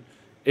 And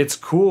it's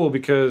cool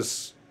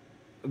because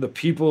the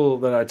people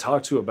that I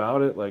talk to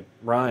about it, like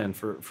Ryan,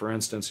 for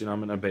instance,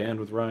 I'm in a band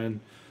with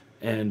Ryan,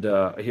 and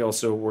he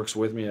also works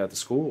with me at the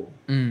school.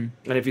 And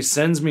if he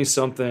sends me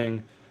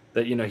something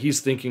that, he's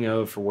thinking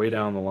of for way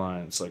down the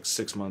line, it's like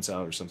 6 months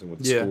out or something with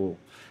the school,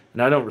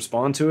 and I don't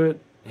respond to it,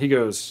 he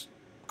goes,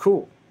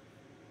 cool.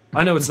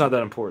 I know it's not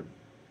that important.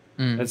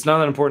 It's not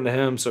that important to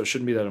him, so it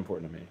shouldn't be that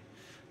important to me.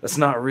 That's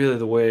not really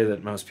the way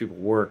that most people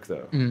work,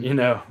 though.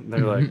 They're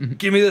like,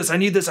 give me this, I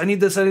need this, I need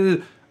this, I need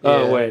this.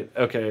 Oh, wait,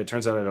 okay, it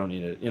turns out I don't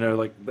need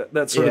it.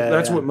 That's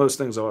what most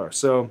things are.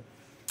 So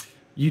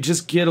you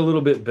just get a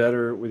little bit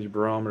better with your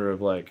barometer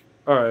of like,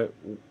 all right,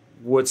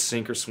 what's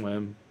sink or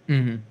swim,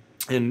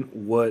 and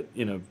what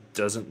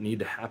doesn't need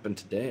to happen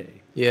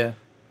today. Yeah,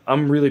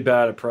 I'm really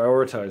bad at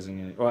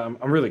prioritizing it. Well,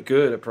 I'm really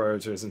good at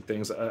prioritizing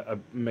things. I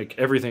make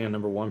everything a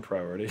number one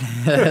priority,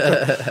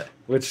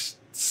 which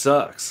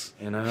sucks,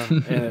 and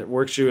it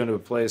works you into a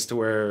place to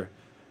where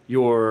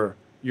you're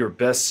your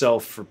best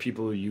self for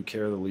people you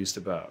care the least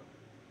about.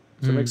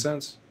 Does that make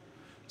sense?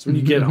 So when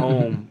you get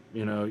home,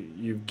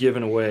 you've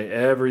given away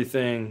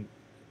everything,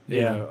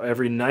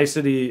 every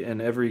nicety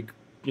and every,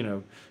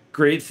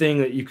 great thing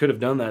that you could have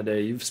done that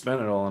day. You've spent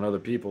it all on other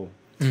people.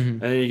 And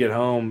then you get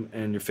home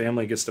and your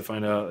family gets to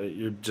find out that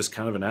you're just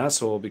kind of an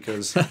asshole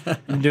because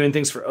you're doing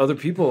things for other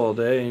people all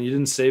day and you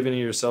didn't save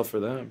any of yourself for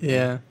them.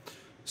 Yeah.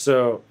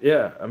 So,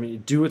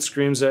 you do what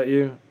screams at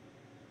you.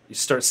 You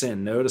start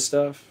saying no to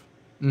stuff.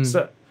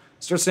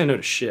 Start saying no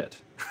to shit.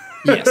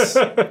 Yes.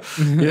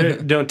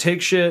 Don't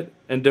take shit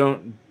and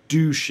don't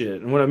do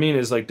shit. And what I mean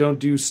is, like, don't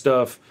do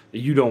stuff that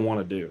you don't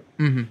want to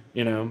do.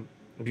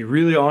 Be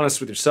really honest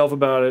with yourself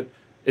about it.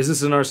 Is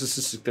this a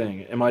narcissistic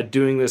thing? Am I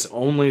doing this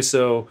only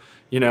so,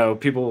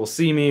 people will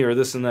see me or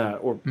this and that?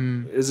 Or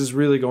is this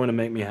really going to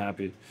make me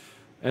happy?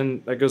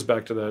 And that goes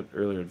back to that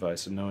earlier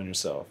advice of knowing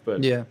yourself.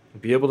 But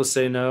be able to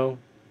say no,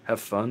 have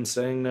fun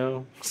saying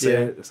no, say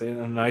it in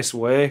a nice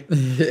way.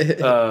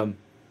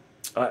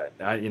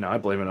 I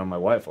blame it on my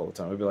wife all the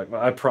time. I'd be like,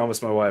 well, I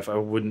promised my wife I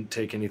wouldn't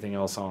take anything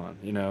else on,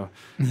 and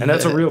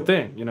that's a real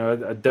thing.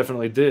 I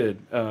definitely did.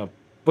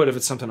 But if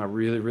it's something I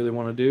really, really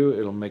want to do,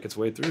 it'll make its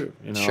way through.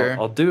 Sure.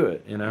 I'll do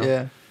it.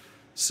 Yeah.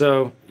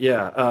 So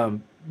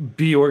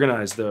be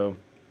organized though.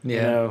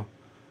 Yeah.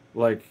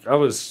 Like I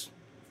was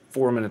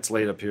 4 minutes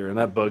late up here, and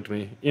that bugged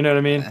me. You know what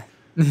I mean?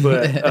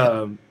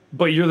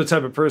 But you're the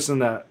type of person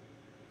that.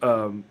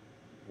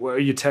 Well,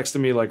 you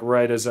texted me like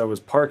right as I was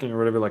parking or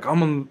whatever, like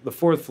I'm on the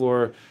 4th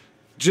floor.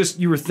 Just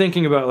you were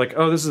thinking about like,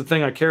 oh, this is the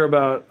thing I care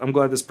about. I'm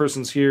glad this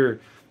person's here.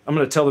 I'm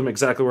going to tell them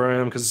exactly where I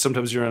am because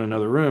sometimes you're in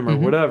another room or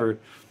whatever.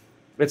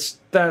 It's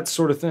that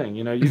sort of thing.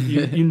 You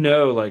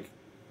like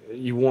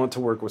you want to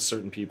work with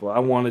certain people. I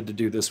wanted to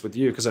do this with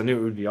you because I knew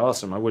it would be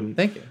awesome. I wouldn't.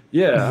 Thank you.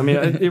 Yeah, I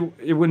mean,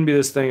 it wouldn't be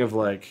this thing of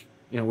like,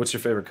 what's your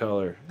favorite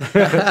color?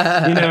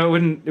 It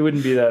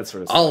wouldn't be that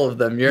sort of stuff. All of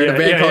them. You're in a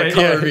band called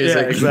Color Music.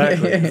 Yeah,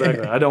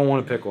 exactly. I don't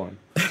want to pick one.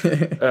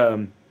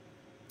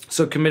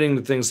 So committing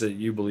to things that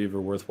you believe are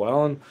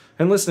worthwhile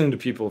and listening to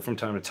people from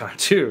time to time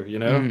too,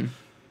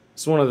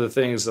 It's one of the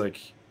things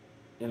like,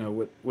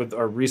 with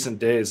our recent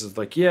days is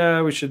like,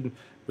 we should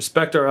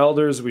respect our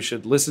elders. We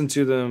should listen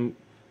to them.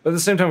 But at the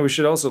same time, we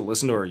should also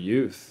listen to our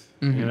youth,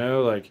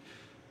 like,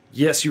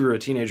 yes, you were a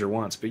teenager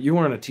once, but you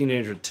weren't a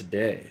teenager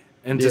today.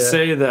 And to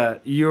say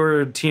that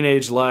your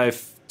teenage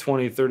life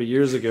 20, 30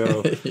 years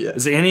ago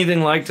is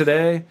anything like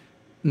today,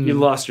 you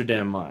lost your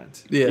damn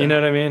mind. Yeah. You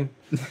know what I mean?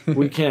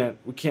 we can't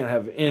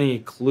have any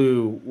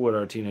clue what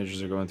our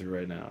teenagers are going through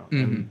right now.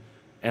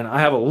 And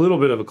I have a little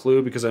bit of a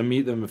clue because I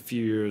meet them a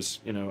few years,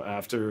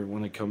 after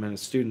when they come in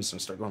as students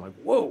and start going like,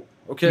 whoa,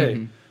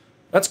 okay,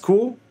 that's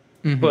cool.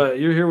 But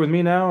you're here with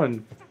me now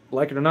and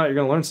like it or not, you're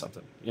going to learn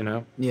something,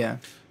 Yeah.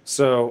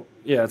 So,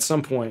 at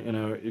some point,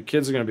 your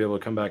kids are going to be able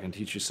to come back and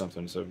teach you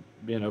something. So,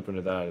 being open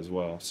to that as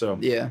well. So,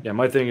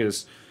 my thing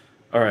is,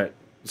 all right,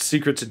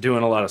 secret to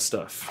doing a lot of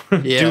stuff.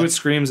 Do what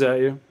screams at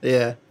you.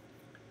 Yeah.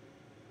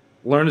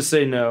 Learn to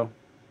say no.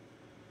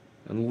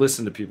 And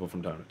listen to people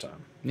from time to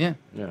time. Yeah.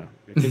 Yeah.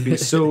 It can be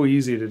so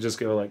easy to just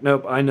go like,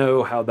 nope, I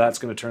know how that's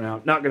going to turn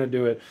out. Not going to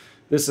do it.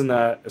 This and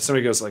that. If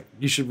somebody goes like,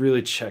 you should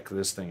really check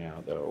this thing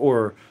out, though.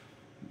 Or,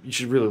 you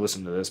should really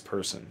listen to this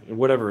person,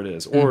 whatever it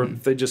is. Or Mm-hmm.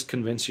 if they just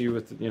convince you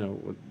with,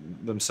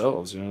 with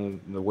themselves,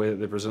 the way that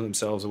they present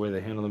themselves, the way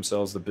they handle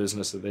themselves, the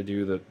business that they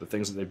do, the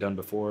things that they've done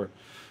before.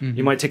 Mm-hmm.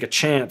 You might take a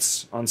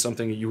chance on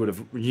something that you would have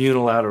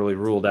unilaterally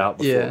ruled out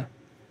before.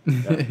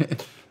 Yeah.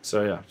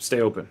 So, yeah,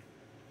 stay open.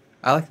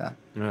 I like that.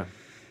 Yeah.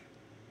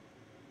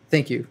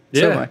 Thank you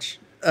so much.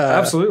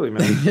 Absolutely,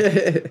 man.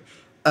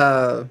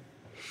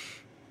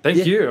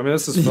 Thank you. I mean,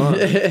 this is fun.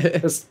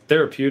 It's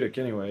therapeutic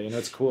anyway, and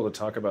it's cool to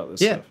talk about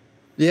this stuff.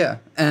 Yeah,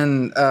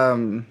 and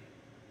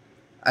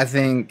I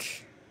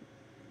think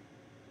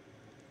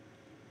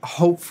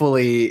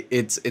hopefully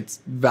it's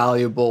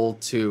valuable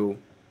to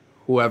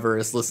whoever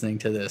is listening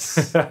to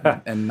this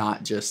and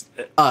not just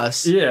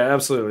us. Yeah,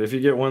 absolutely. If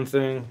you get one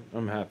thing,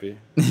 I'm happy.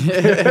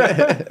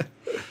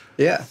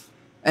 Yeah,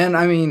 and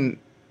I mean,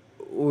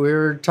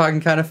 we're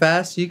talking kind of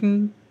fast. You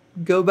can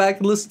go back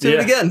and listen to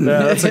it again.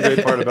 Yeah, that's a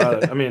great part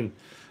about it. I mean,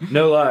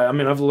 no lie. I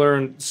mean, I've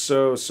learned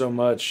so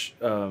much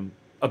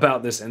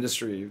about this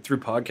industry through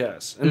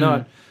podcasts,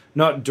 and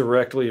not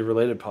directly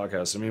related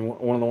podcasts. I mean,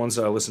 one of the ones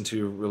that I listen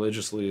to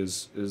religiously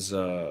is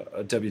a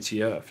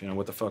WTF.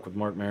 What the fuck with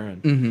Mark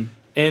Maron,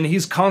 and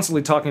he's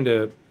constantly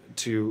talking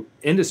to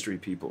industry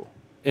people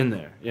in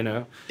there.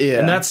 And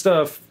that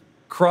stuff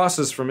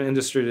crosses from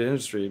industry to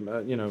industry.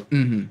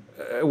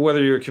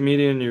 Whether you're a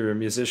comedian, you're a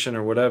musician,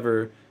 or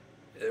whatever,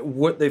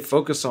 what they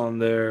focus on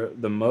there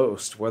the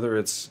most, whether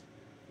it's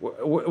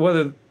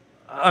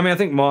I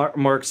think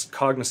Mark's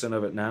cognizant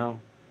of it now,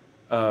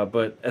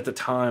 but at the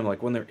time,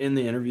 like when they're in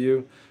the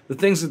interview, the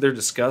things that they're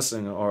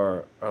discussing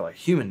are like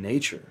human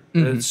nature.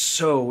 And it's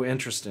so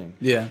interesting.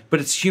 Yeah.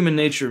 But it's human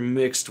nature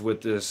mixed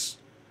with this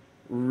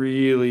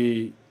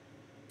really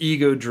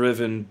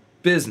ego-driven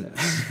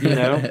business,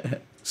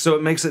 So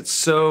it makes it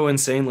so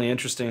insanely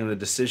interesting, in the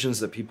decisions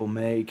that people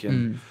make,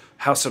 and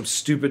how some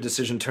stupid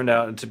decision turned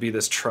out to be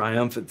this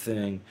triumphant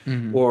thing,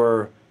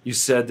 or you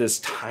said this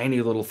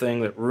tiny little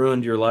thing that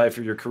ruined your life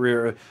or your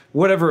career,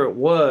 whatever it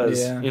was.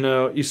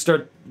 You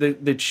start,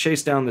 they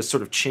chase down this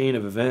sort of chain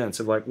of events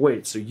of like,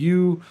 wait, so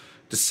you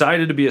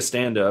decided to be a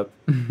stand-up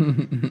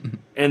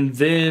and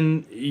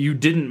then you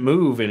didn't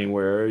move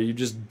anywhere, you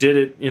just did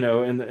it,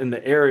 in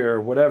the area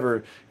or whatever,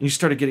 and you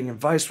started getting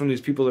advice from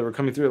these people that were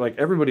coming through. Like,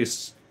 everybody's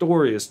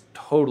story is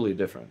totally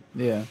different.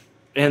 Yeah.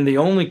 And the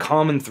only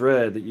common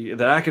thread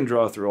that I can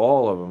draw through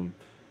all of them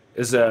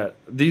is that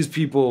these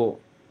people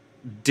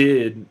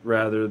did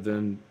rather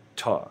than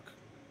talk,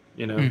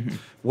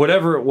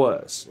 whatever it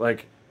was.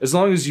 Like, as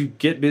long as you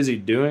get busy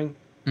doing,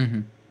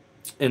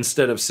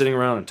 instead of sitting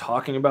around and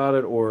talking about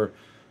it, or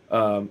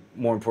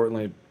more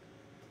importantly,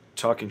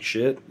 talking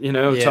shit,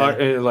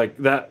 like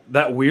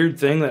that weird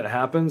thing that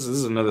happens. This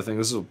is another thing.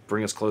 This will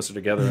bring us closer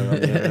together on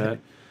the internet.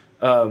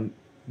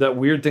 That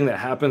weird thing that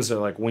happens, that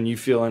like when you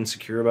feel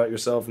insecure about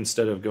yourself,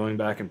 instead of going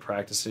back and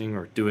practicing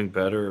or doing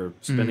better or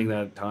spending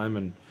that time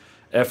and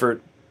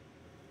effort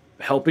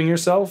helping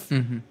yourself,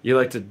 you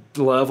like to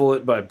level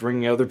it by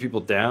bringing other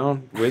people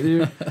down with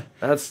you.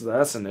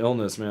 That's an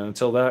illness, man.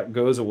 Until that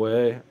goes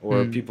away,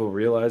 or people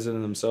realize it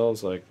in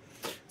themselves, like,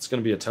 it's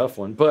going to be a tough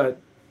one.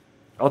 But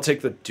I'll take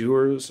the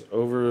doers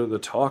over the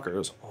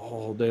talkers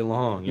all day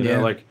long.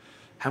 Like,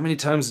 how many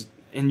times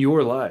in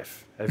your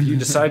life have you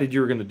decided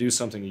you were going to do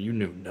something that you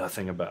knew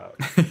nothing about?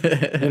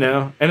 And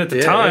at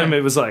the time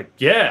it was like,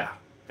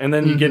 and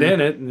then you get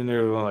in it and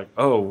you're like,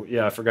 oh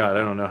yeah, I forgot,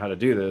 I don't know how to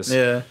do this.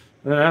 And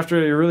then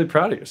after, you're really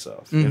proud of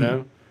yourself.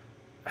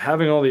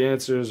 Having all the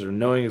answers or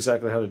knowing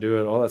exactly how to do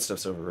it, all that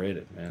stuff's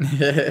overrated, man.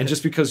 And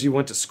just because you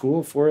went to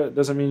school for it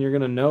doesn't mean you're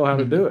going to know how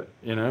to do it,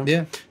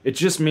 It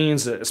just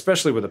means that,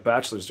 especially with a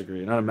bachelor's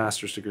degree, not a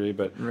master's degree,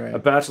 but a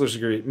bachelor's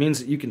degree, it means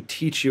that you can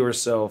teach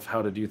yourself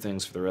how to do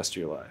things for the rest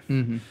of your life.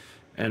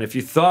 And if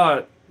you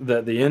thought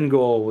that the end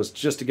goal was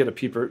just to get a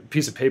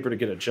piece of paper to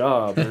get a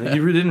job, and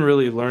you didn't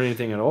really learn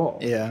anything at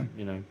all.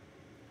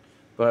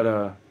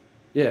 But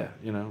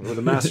with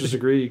a master's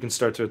degree, you can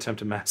start to attempt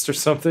to master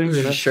something.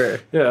 Sure.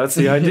 Yeah, that's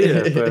the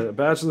idea. But a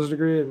bachelor's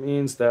degree, it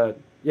means that,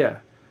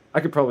 I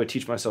could probably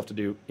teach myself to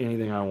do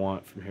anything I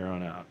want from here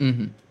on out.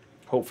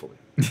 Hopefully.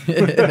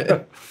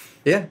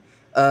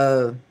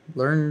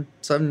 Learn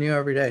something new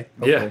every day.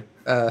 Hopefully.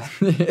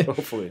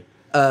 Hopefully.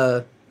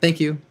 Thank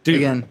you. Dude,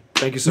 again.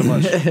 Thank you so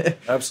much.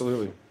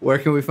 Absolutely. Where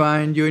can we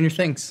find you and your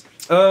things?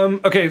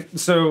 Okay,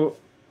 so,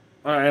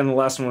 and the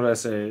last one, what did I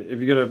say? If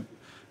you go to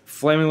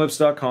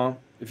flaminglips.com,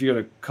 if you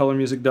go to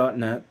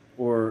colormusic.net,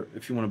 or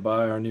if you want to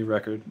buy our new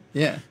record,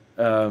 you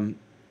can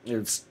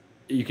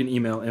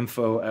email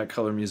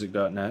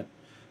info@colormusic.net,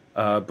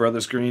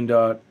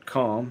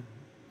 brothersgreen.com,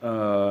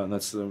 and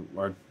that's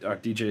our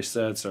DJ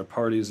sets, our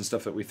parties and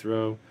stuff that we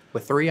throw.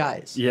 With 3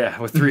 eyes. Yeah,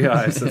 with 3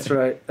 eyes, that's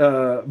right.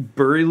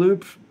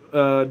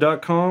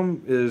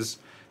 Burryloop.com is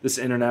this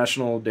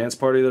international dance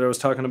party that I was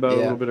talking about a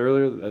little bit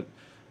earlier,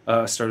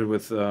 that started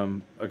with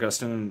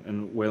Augustine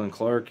and Waylon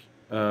Clark.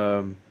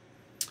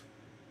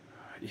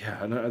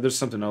 There's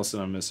something else that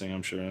I'm missing,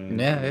 I'm sure.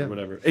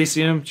 Whatever.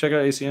 ACM, check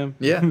out ACM.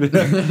 Yeah.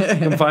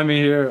 Come find me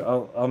here.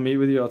 I'll meet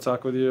with you. I'll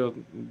talk with you. I'll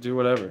do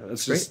whatever.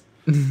 It's just,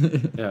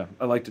 I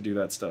like to do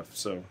that stuff.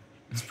 So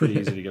It's pretty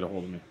easy to get a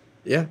hold of me.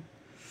 Yeah.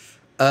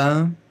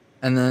 And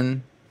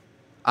then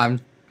I'll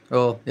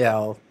do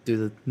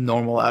the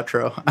normal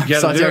outro. I'm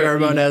Santiago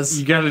Ramones.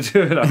 You got to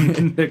do it.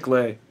 I'm Nick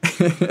Ley.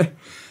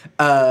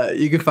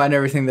 You can find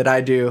everything that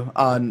I do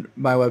on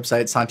my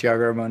website,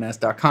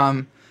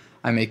 santiagoramones.com.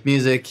 I make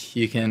music.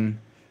 You can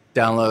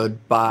download,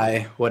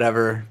 buy,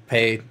 whatever,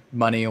 pay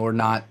money or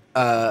not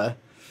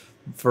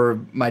for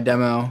my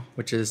demo,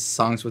 which is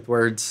Songs with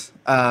Words.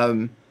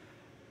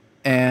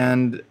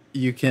 And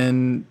you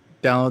can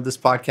download this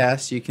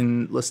podcast. You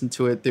can listen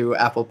to it through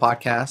Apple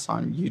Podcasts,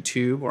 on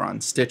YouTube, or on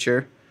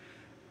Stitcher.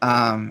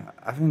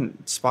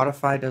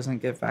 Spotify doesn't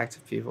get back to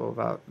people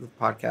about the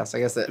podcast. I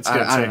guess it's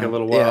going to take a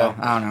little while. Yeah,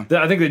 I don't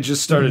know. I think they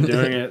just started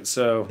doing it,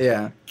 so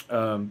yeah.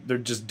 They're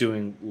just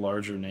doing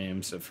larger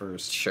names at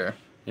first. Sure.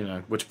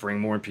 Which bring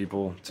more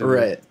people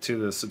to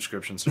the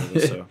subscription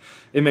service. So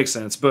it makes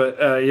sense. But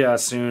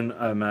soon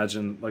I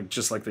imagine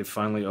just like they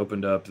finally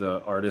opened up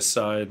the artist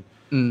side.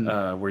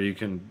 Where you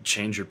can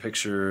change your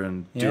picture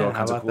and do all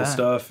kinds of cool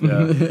stuff.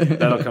 Yeah,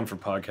 that'll come from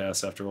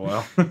podcasts after a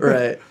while.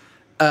 Right.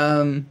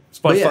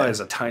 Spotify is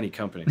a tiny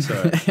company,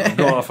 so I'll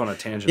go off on a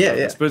tangent.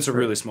 This, but it's a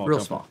really small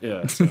company. Small.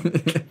 Yeah. So.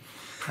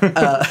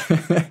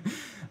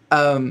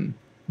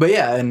 But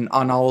yeah, and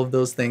on all of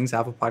those things,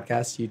 Apple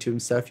Podcasts, YouTube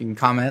and stuff, you can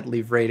comment,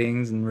 leave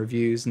ratings and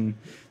reviews, and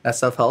that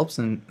stuff helps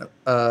and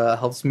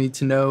helps me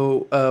to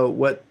know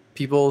what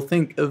people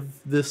think of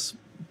this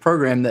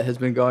program that has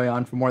been going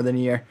on for more than a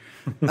year.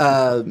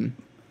 I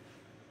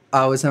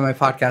always have my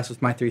podcast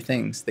with my 3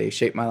 things. They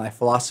shape my life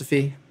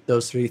philosophy.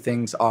 Those 3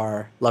 things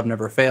are: love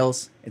never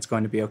fails, it's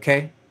going to be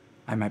okay,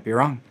 I might be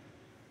wrong.